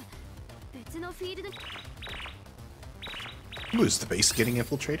違う、別のフィールドに。 Ooh, is the base getting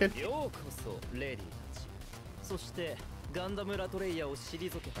infiltrated? ようこそレディーたち。そしてガンダムラトレイヤーを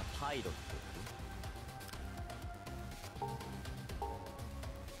退けたパイロット。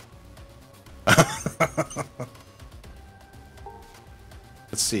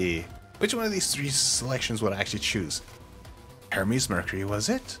 Let's see. Which one of these three selections would I actually choose? Hermes Mercury, was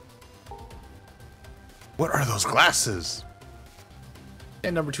it? What are those glasses?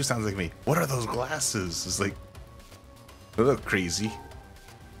 And number 2 sounds like me. What are those glasses? It's like, they look crazy.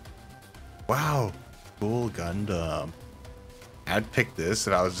 Wow, cool Gundam. I'd pick this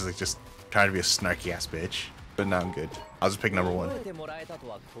if I was just trying to be a snarky ass bitch. But now I'm good. I'll just pick number 1. 覚えてもらえたと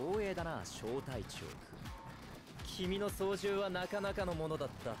は光栄だな、小隊長君。君の操縦はなかなかのものだっ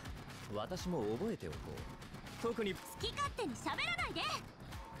た。私も覚えておこう。特に好き勝手に喋らないで。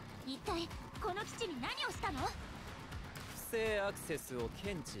一体この基地に何をしたの？不正アクセスを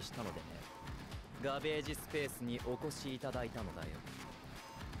検知したのでね。ガベージスペースにお越しいただいたのだよ。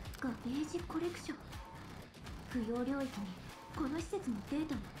ガベージコレクション。不要領域にこの施設のデー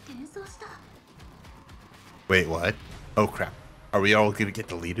タを転送した。 Wait, what? Oh crap. Are we all gonna get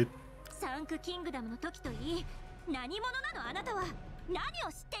deleted? サンクキングダムの時といい、何者なのあなたは。何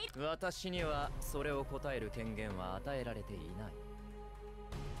を知っている？私にはそれを答える権限は与えられていない。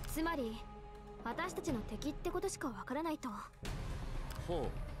つまり私たちの敵ってことしかわからないと。ほ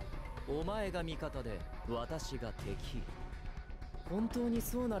う、お前が味方で私が敵。本当に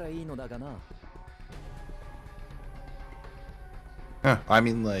そうならいいのだがな。I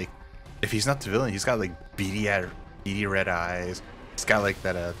mean, like, if he's not the villain, he's got like beady red eyes. He's got like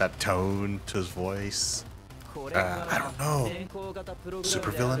that tone to his voice. I don't know.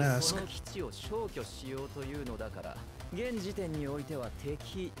 Super villain-esque. この基地を消去しようというのだから、現時点においては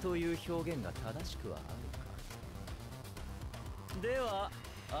敵という表現が正しくはあるか。では、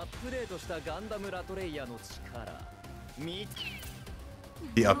アップデートしたガンダムラトレイヤの力、見つけ。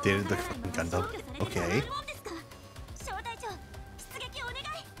 He updated the fucking Gundam. Okay.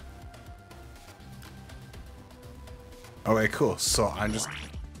 Alright, cool. So I'm just.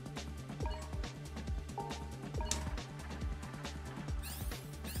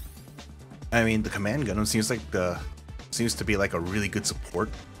 I mean, the command Gundam seems to be like a really good support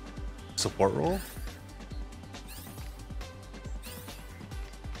role.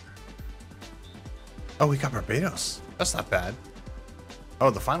 Oh, we got Barbados. That's not bad.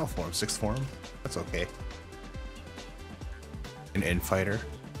 Oh, the final form, 6th form. That's okay. An infighter.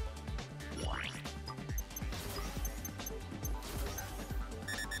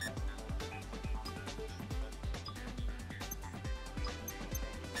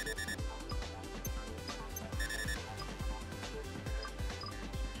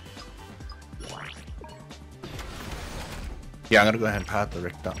 Yeah, I'm gonna go ahead and pat the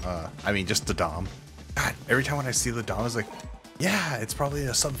Rick Dom. I mean, just the Dom. God, every time when I see the Dom, it's like, yeah, it's probably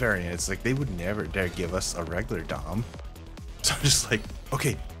a sub-variant. It's like, they would never dare give us a regular Dom. So I'm just like,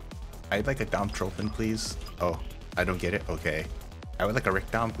 okay, I'd like a Dom Tropin, please. Oh, I don't get it? Okay. I would like a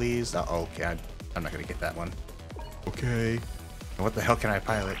Rick Dom, please. Oh, okay, I'm not gonna get that one. Okay. And what the hell can I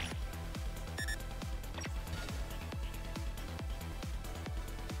pilot?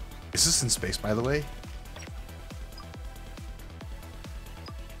 Is this in space, by the way?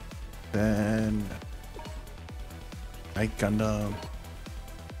 Then Night Gundam.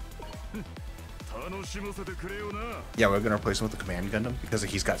 Yeah, we're gonna replace him with the Command Gundam because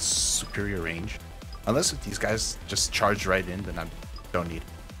he's got superior range. Unless if these guys just charge right in, then I don't need.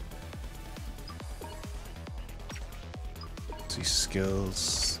 See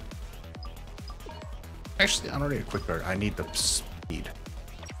skills. Actually, I don't need a quick guard. I need the speed.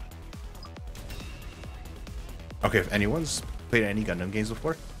 Okay, if anyone's played any Gundam games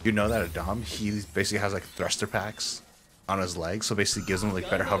before, you know that a Dom, he basically has like thruster packs on his legs, so basically gives him like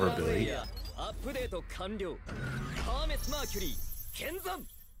better hoverability.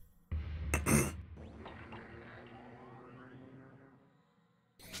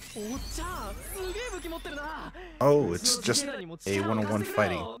 Oh, it's just a one-on-one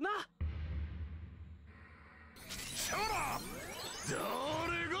fighting.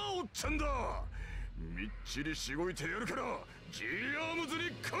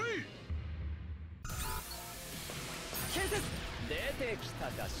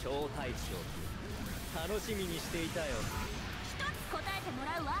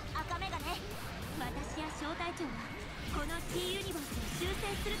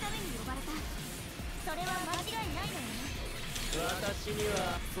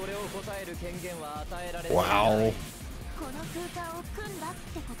 Wow.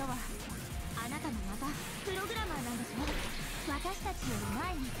 あなたもまたプログラマーなんでしょ。私たちより前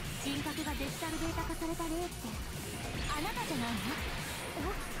に人格がデジタルデータ化された例ってあなたじゃないの？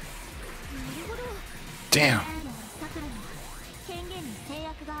なるほど。Damn. さくらには権限に制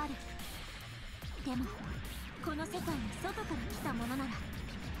約がある。でもこの世界に外から来たものなら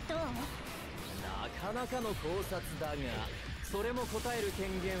どう？なかなかの考察だが、それも答える権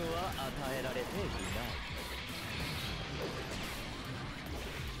限は与えられていない。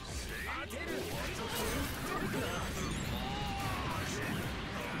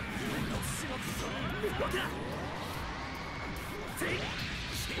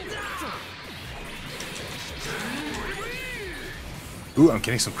Ooh, I'm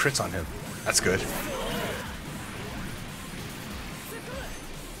getting some crits on him. That's good.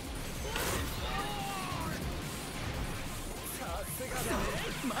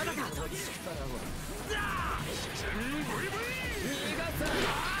 まだか。力は逃がさ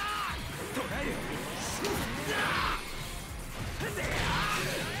捉える。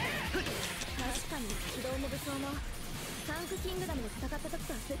確かに機動も武装もタンクキングダムで戦った時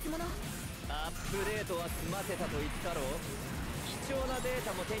とは別物。アップデートは済ませたと言ったろう。貴重なデー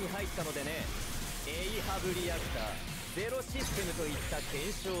タも手に入ったのでね。エイハブリアクターゼロシステムといった検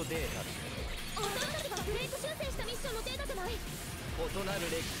証データだ。私たちがブレイク修正したミッションのデータじゃない。異なる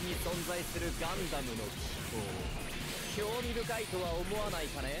歴史に存在するガンダムの機構。興味深いとは思わない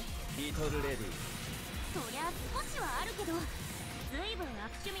かね、リトルレディ。そりゃ少しはあるけど、ずいぶん悪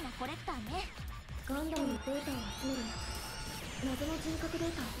趣味なコレクターね。ガンダムのデータを集める謎の人格デ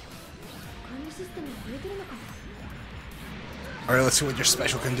ータ。管理システムが向いてるのかも。 Alright, let's see what your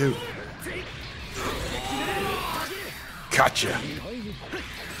special can do. Gotcha. さ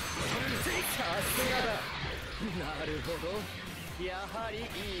すがだ。なるほど、やはりい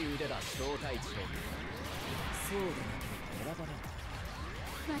い腕だ小隊長。そうだなと選ばれた。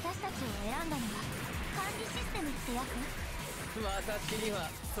私たちを選んだのは管理システムってやつ。私には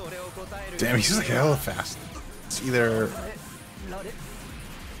それを答える。 Damn, he's like hella fast. It's either.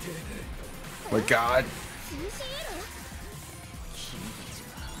 Oh my god. 君たち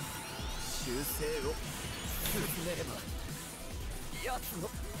が修正を進めれば奴の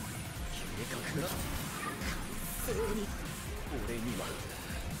計画が完成に俺には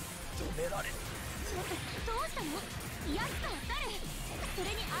止められる。ちょっとどうしたの？やつとは誰？それ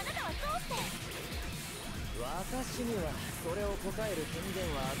にあなたはどうして？私にはそれを答える権限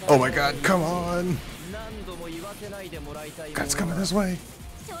は与え Oh my god, come on. 何度も言わせないでもらいたい。 God's coming this way.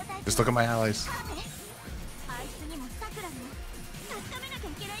 Just look at my allies. あいつにもさくらにも確かめなきゃ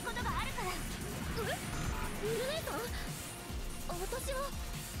いけないことがあるから。ルネさん、私は。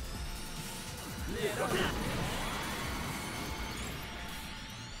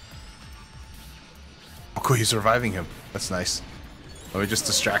 Oh, cool, he's reviving him. That's nice. Let me just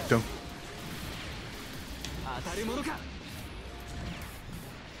distract him. 当たるものか。か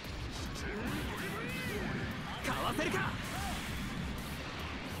わせるか。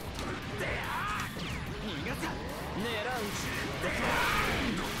逃がすか。狙う。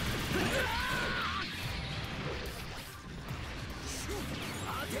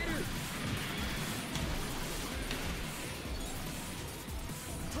当てる。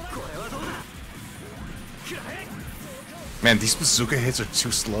これはどうだ。くらえ。 Man, these bazooka hits are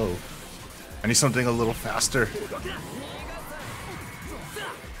too slow. I need something a little faster.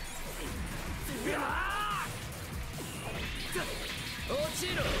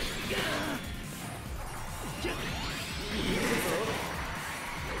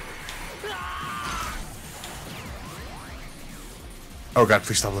 Oh god,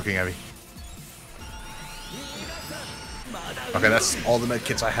 please stop looking at me. Okay, that's all the med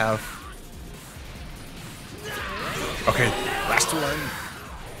kits I have. Okay, last one.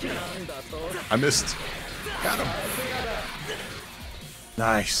 I missed. Got him.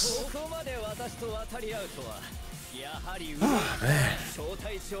 Nice. Oh man.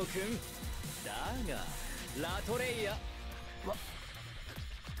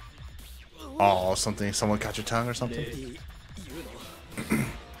 Oh, something. Someone cut your tongue or something?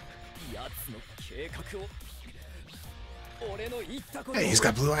 Hey, he's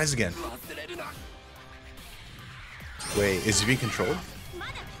got blue eyes again. Wait, is he being controlled?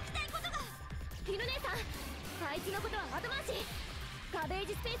 ヒル姉さん、あいつのことは後回し。ガベー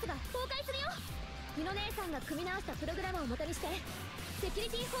ジスペースが崩壊するよ。ヒル姉さんが組み直したプログラムを元にしてセキュリ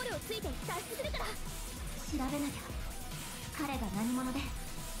ティホールをついて脱出するから。調べなきゃ。彼が何者で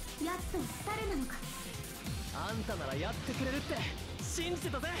やつとは誰なのか。あんたならやってくれるって信じて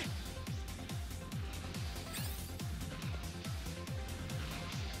たぜ。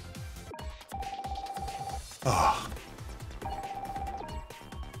 Oh.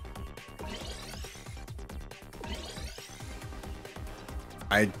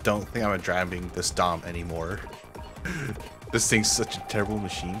 I don't think I'm driving this Dom anymore. This thing's such a terrible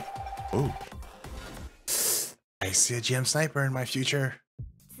machine. Ooh. I see a GM sniper in my future.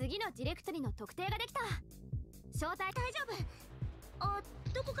 次のディレクトリの特定ができた。招待大丈夫。あ、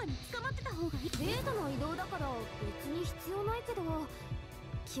どこかに捕まってた方がいい。データの移動だから別に必要ないけど、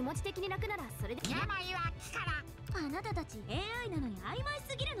気持ち的に楽ならそれで。病は気から。あなたたち AI なのに曖昧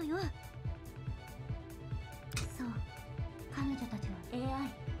すぎるのよ。そう、彼女たちは AI。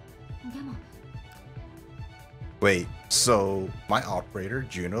でも Wait, so my operator,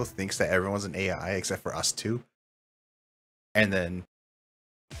 Juno, thinks that everyone's an AI except for us two? And then,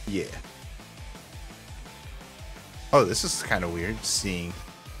 yeah. Oh, this is kind of weird, seeing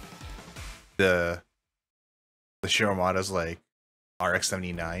the Shiromada's like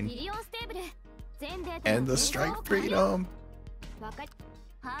RX-79 ミリオンステーブル全データ and the の Strike 映像を完了 Freedom. わかり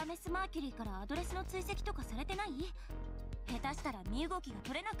ハーメスマーキュリーからアドレスの追跡とかされてない？下手したら身動きが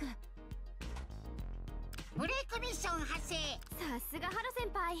取れなく。ブレイクミッション発生。さすがハロ先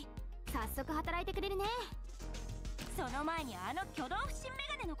輩、早速働いてくれるね。その前にあの挙動不審メ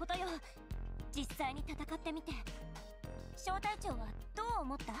ガネのことよ。実際に戦ってみて小隊長はどう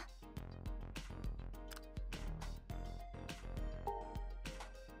思った？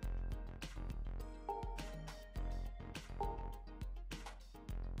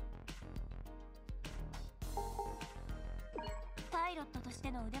パイロットとして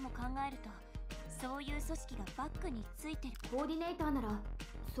の腕も考えるとそういう組織がバックについてる。コーディネーターなら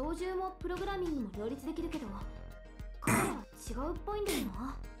操縦もプログラミングも両立できるけど、彼らは違うっぽいんだよ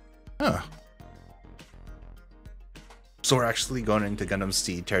な。Huh. So we're actually going into Gundam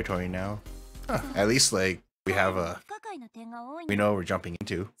Seed territory now. Huh. At least like we have a 不可解な点が多い we know what we're jumping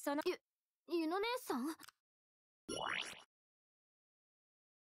into. そのゆの姉さん、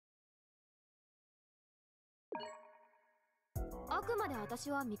あくまで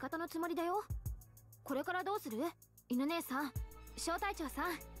私は味方のつもりだよ。これからどうする？犬姉さん、小隊長さん、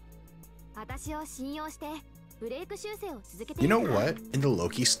私を信用してブレイク修正を続けて。 You know what? In the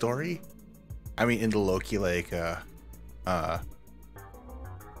Loki story, I mean in the Loki like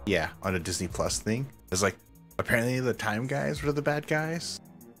yeah, on the Disney Plus thing, it's like apparently the Time guys were the bad guys,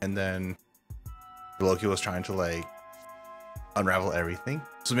 and then Loki was trying to like unravel everything.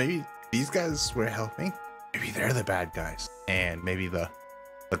 So maybe these guys were helping. Maybe they're the bad guys, and maybe the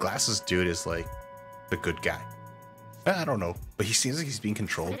glasses dude is like the good guy. I don't know, but he seems like he's being そ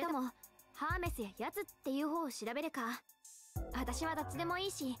controlled. れともハーメスやヤツっていう方を調べるか。私はどっちでもい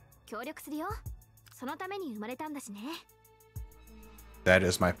いし協力するよ。そのために生まれたんだしね。That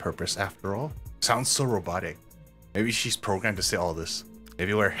is my purpose after all. Sounds so robotic. Maybe she's programmed to say all this.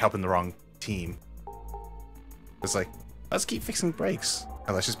 Maybe we're helping the wrong team. It's like, let's keep fixing brakes.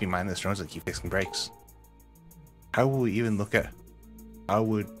 Or let's just be mindless drones that keep fixing brakes. How would we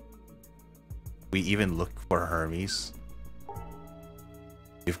even look for Hermes?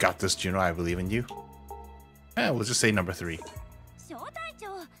 You've got this, Juno. I believe in you. We'll just say number 3. 小隊長、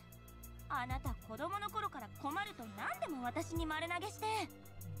あなた子供の頃から困ると何でも私に丸投げして。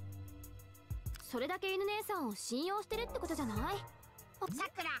それだけ犬姉さんを信用してるってことじゃない？さ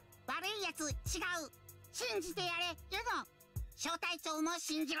くら、悪いやつ違う。信じてやれ、ユノ。小隊長も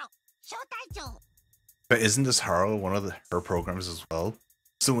信じろ。小隊長。 But isn't this Haro one of her programs as well?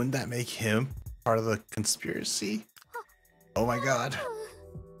 So wouldn't that make him part of the conspiracy? Oh my god.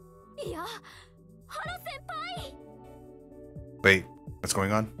 いや、ハロ先輩。 Wait, what's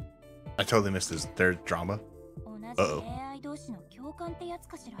going on? I totally missed this. Their drama. 同じ Uh-oh. AI 同士の共感ってやつ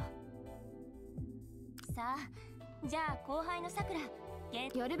かしら。さあ、じゃあ後輩のさくら、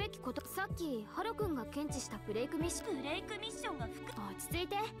やるべきこと。さっきハロ君が検知したブレイクミッション。ブレイクミッションが含む。落ち着い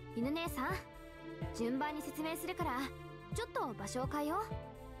て、犬姉さん。順番に説明するから、ちょっと場所を変えよ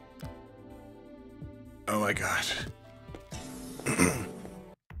う。 Oh my god.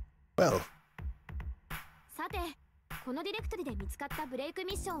 Well. さて、このディレクトリで見つかったブレイク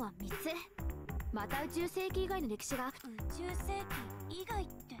ミッションは3つ。また宇宙世紀以外の歴史が。宇宙世紀以外っ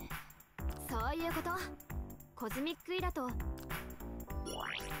て。そういうこと。コズミックイラと。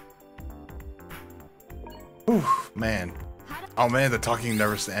 Ooh, man. Oh man, the talking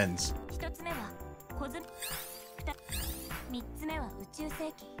never ends. 1つ目はコズミ、3つ目は宇宙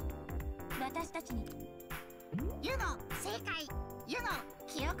世紀。私たちに。ユノ、正解。ユノ、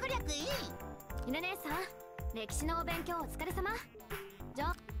記憶力いい。犬姉さん、歴史のお勉強お疲れ様。じ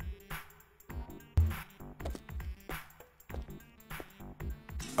ゃ。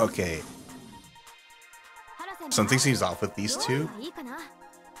 Okay. Something seems off with these two.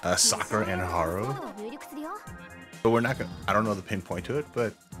 Sakura and Haru. But we're not gonna, I don't know the pinpoint to it,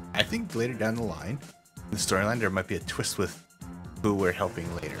 but I think later down the line, in the storyline, there might be a twist with who we're helping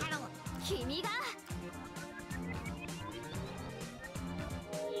later. 君が。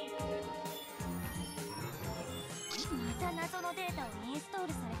 また謎のデータをインストー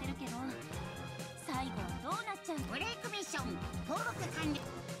ルされてるけど、最後はどうなっちゃう？ブレイクミッション登録完了。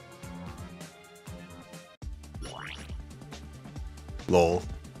 Lol.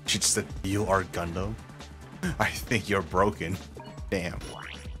 She just said, you are Gundam? I think you're broken. Damn.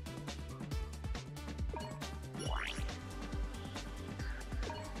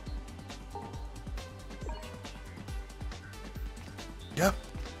 Yep.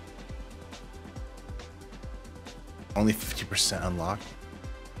 Only 50% unlocked.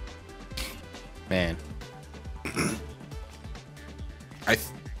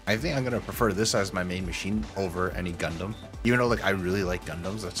 I I think I'm gonna prefer this as my main machine over any Gundam. Even though like I really like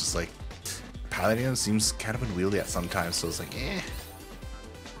Gundams, that's just like piloting them seems kind of unwieldy at some times, so it's like, eh.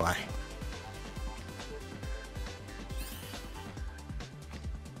 Why?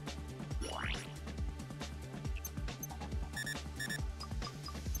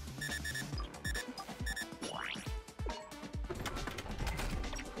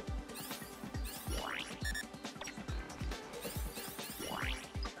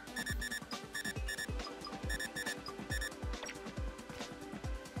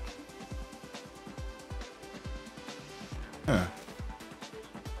 Huh.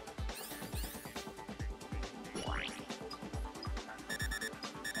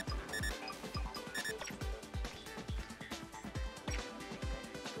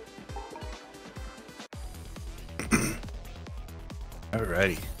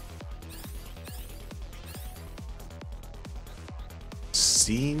 Alrighty.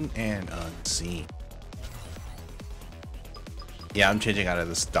 Seen and unseen. Yeah, I'm changing out of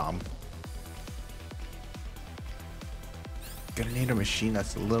this Dom. Gonna need a machine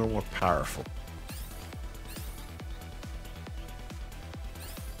that's a little more powerful.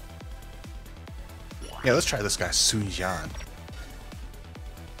 Yeah, let's try this guy, Sunjan.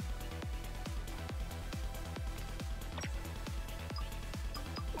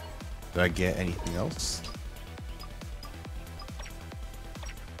 Do I get anything else?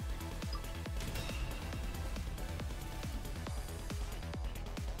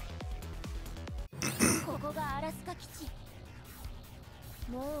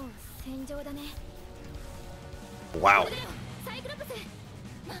 Wow.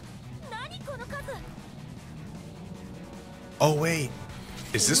 Oh wait,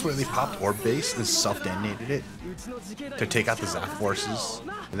 is this where they popped Orb Base and self-detonated it to take out the Zap forces,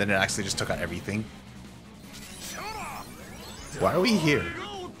 and then it actually just took out everything? Why are we here?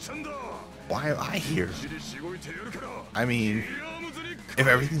 Why am I here? I mean, if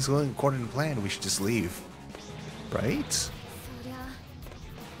everything's going according to plan, we should just leave, right?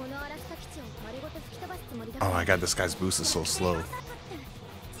 Oh my god, this guy's boost is so slow.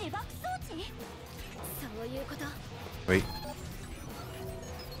 Wait.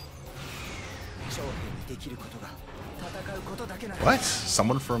 What?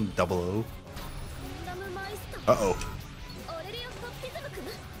 Someone from 00? Uh-oh.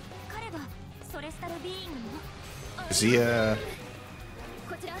 Is he, oh,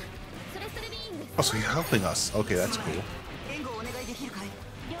 so he's helping us. Okay, that's cool.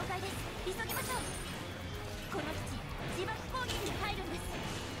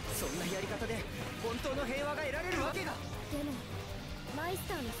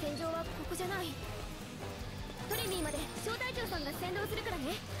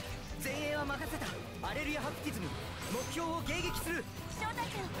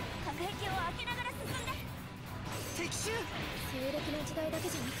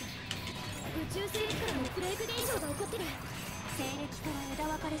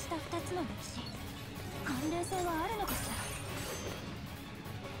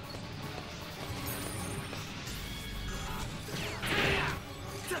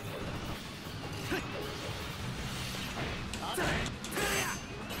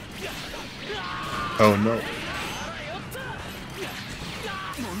 Oh no.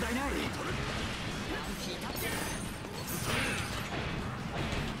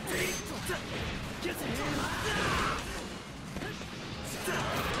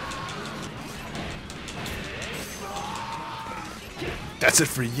 That's it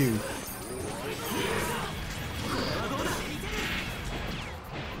for you.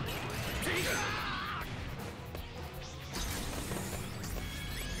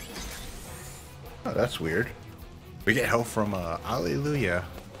 Oh, that's weird. We get help from Alleluia.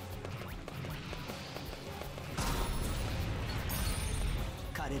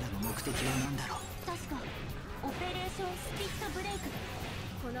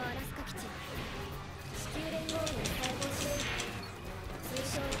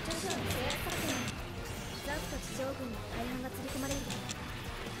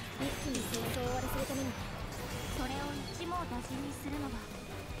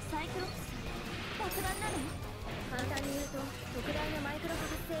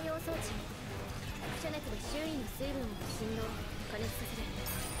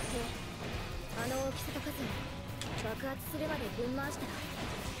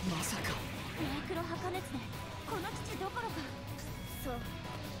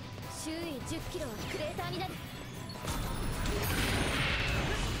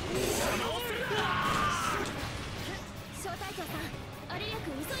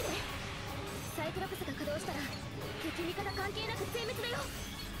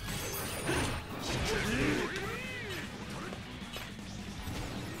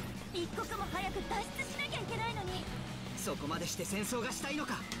 そこまでして戦争がしたいの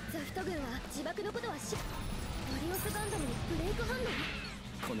か。ザフト軍は自爆のことはマリオスガンダムにブレイク反応。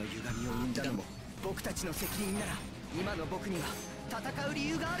この歪みを生んだのも僕たちの責任なら、今の僕には戦う理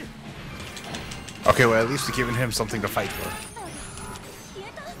由がある。 Okay, well, at least we're giving him something to fight for.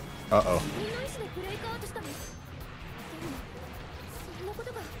 Uh-oh. みんな意志でブレイクアウトしたの。でもそんなこ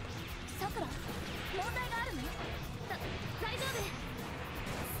とが。さくら、問題があるの？大丈夫。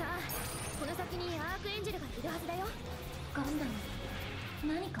さあ、この先にアークエンジェルがいるはずだよ。ガンダム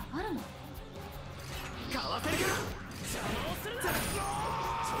何かあるの？かわせるか。邪魔をするんだ。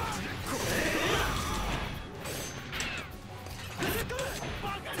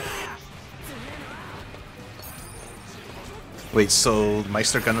Wait, so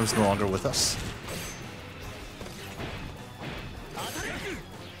Meister Gundam's no longer with us?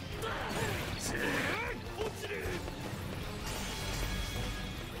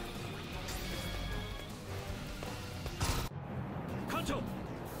 艦長、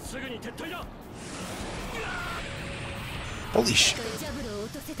すぐに撤退だ。 Holy shit.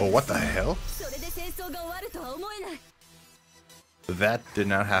 Oh, what the hell? それで戦争が終わるとは思えない。 That did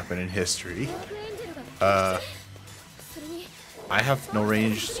not happen in history. アークエンジェルが。それに I have no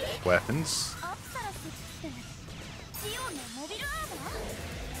ranged weapons. アプサラスってジオンのモビルアーマー？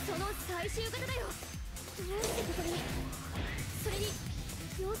その最終型だよ。どうしてここに？それに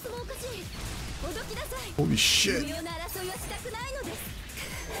様子もおかしい。おどきなさい。 Holy shit. 微妙な争いはしたくないのです。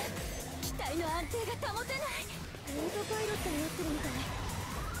機体の安定が保てない。オートパイロットになってるみたい。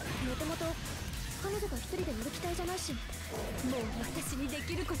もともと彼女が一人で乗る機体じゃないし、もう私にで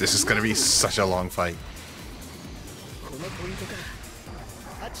きること。 This is gonna be such a long fight. このポイントか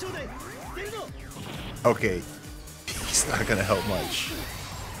ら8章で出るぞ。 Okay. He's not gonna help much.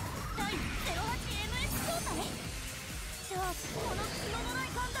 第 08MS 交代？じゃあこの角のな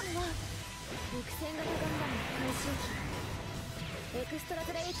いガンダムは陸戦型ガンダムの回収機エクストラ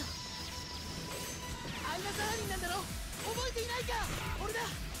トレイト。アンナサラミンなんだろ。覚えていないか。俺だ。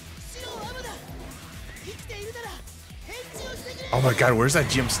白アムだ。生きているなら返事をしてくれ。 Oh my god, where's that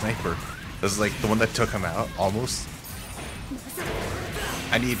GM sniper? This is like the one that took him out, almost.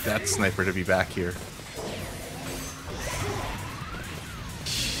 I need that sniper to be back here.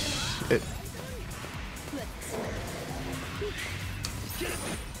 Shit.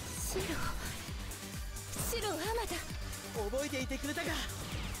 白アマだ。覚えていてくれたか。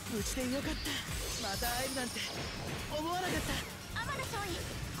無事でよかった。また会えるなんて思わなかった。アマダ少尉、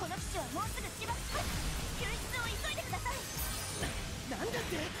この基地はもうすぐ自爆します。救出を急いでください。なんだっ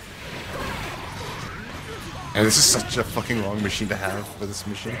て。 And this is such a fucking long machine to have for this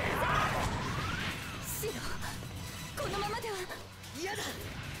mission. 白、このままでは。嫌だ。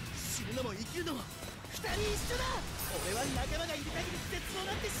死ぬのも生きるのも二人一緒だ。俺は仲間がいる限り絶望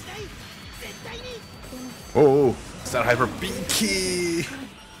なんてしない。絶対に。 Oh, is that Hyper Beam Key?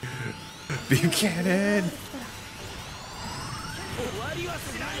 Beam Cannon! 終わりはし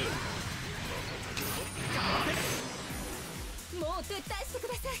ない。もう撤退してく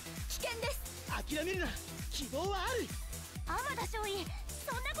ださい。危険です。諦めるな。希望はある。アマダ少尉、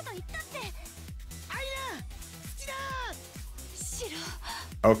そんなこと言ったって。アイナ、好きだ。白。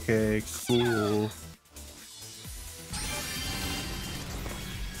 Okay, cool.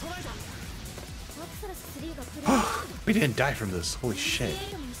 備えた。アプサラス3がプレイ。 We didn't die from this. Holy shit.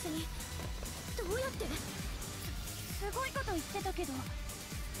 どうやって？すごいこと言ってたけど、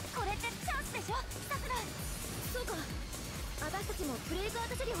これってチャンスでしょ、さくら。そうか。私たちもブレイクアウ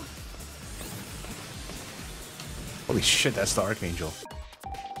トするよ。 Holy shit, that's the Archangel.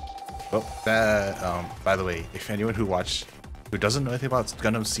 Well, that, by the way, if anyone who doesn't know anything about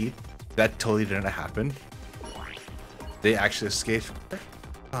Gundam Seed, that totally didn't happen. They actually escaped.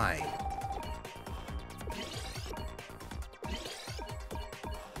 Fine.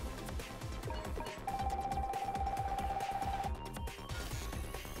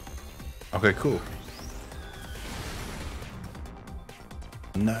 Okay, cool.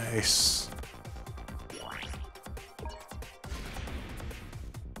 Nice.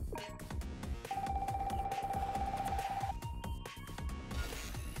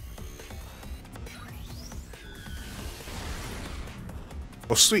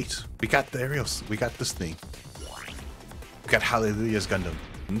 Oh, sweet. We got the aerials. We got this thing. We got Hallelujah's Gundam.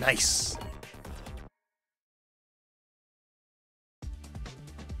 Nice.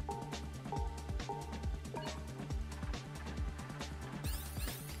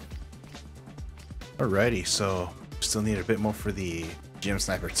 Alrighty, so still need a bit more for the GM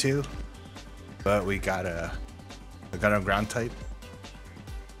Sniper 2, but we got a Gundam ground type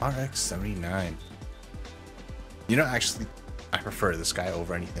RX-79. You know, actually, I prefer this guy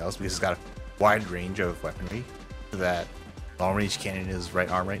over anything else because he's got a wide range of weaponry. that long range cannon in his right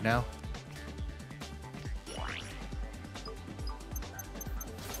arm right now.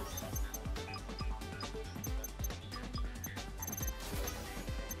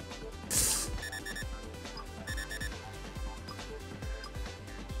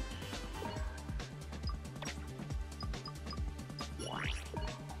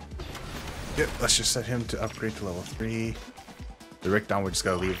 Yep, let's just set him to upgrade to level 3. The Rick Dawn, we're just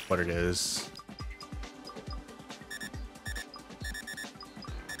gotta leave what it is.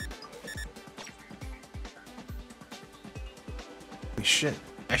 Holy shit.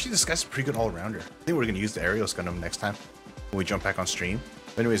 Actually, this guy's a pretty good all-rounder. I think we're gonna use the Aerials Gundam next time when we jump back on stream.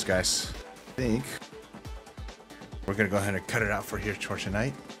 But anyways, guys, I think we're gonna go ahead and cut it out for here for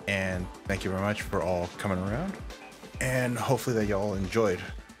tonight. And thank you very much for all coming around. And hopefully that y'all enjoyed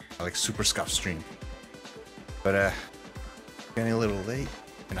like super scuffed stream. But getting a little late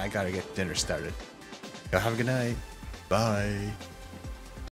and I gotta get dinner started. Y'all have a good night. Bye.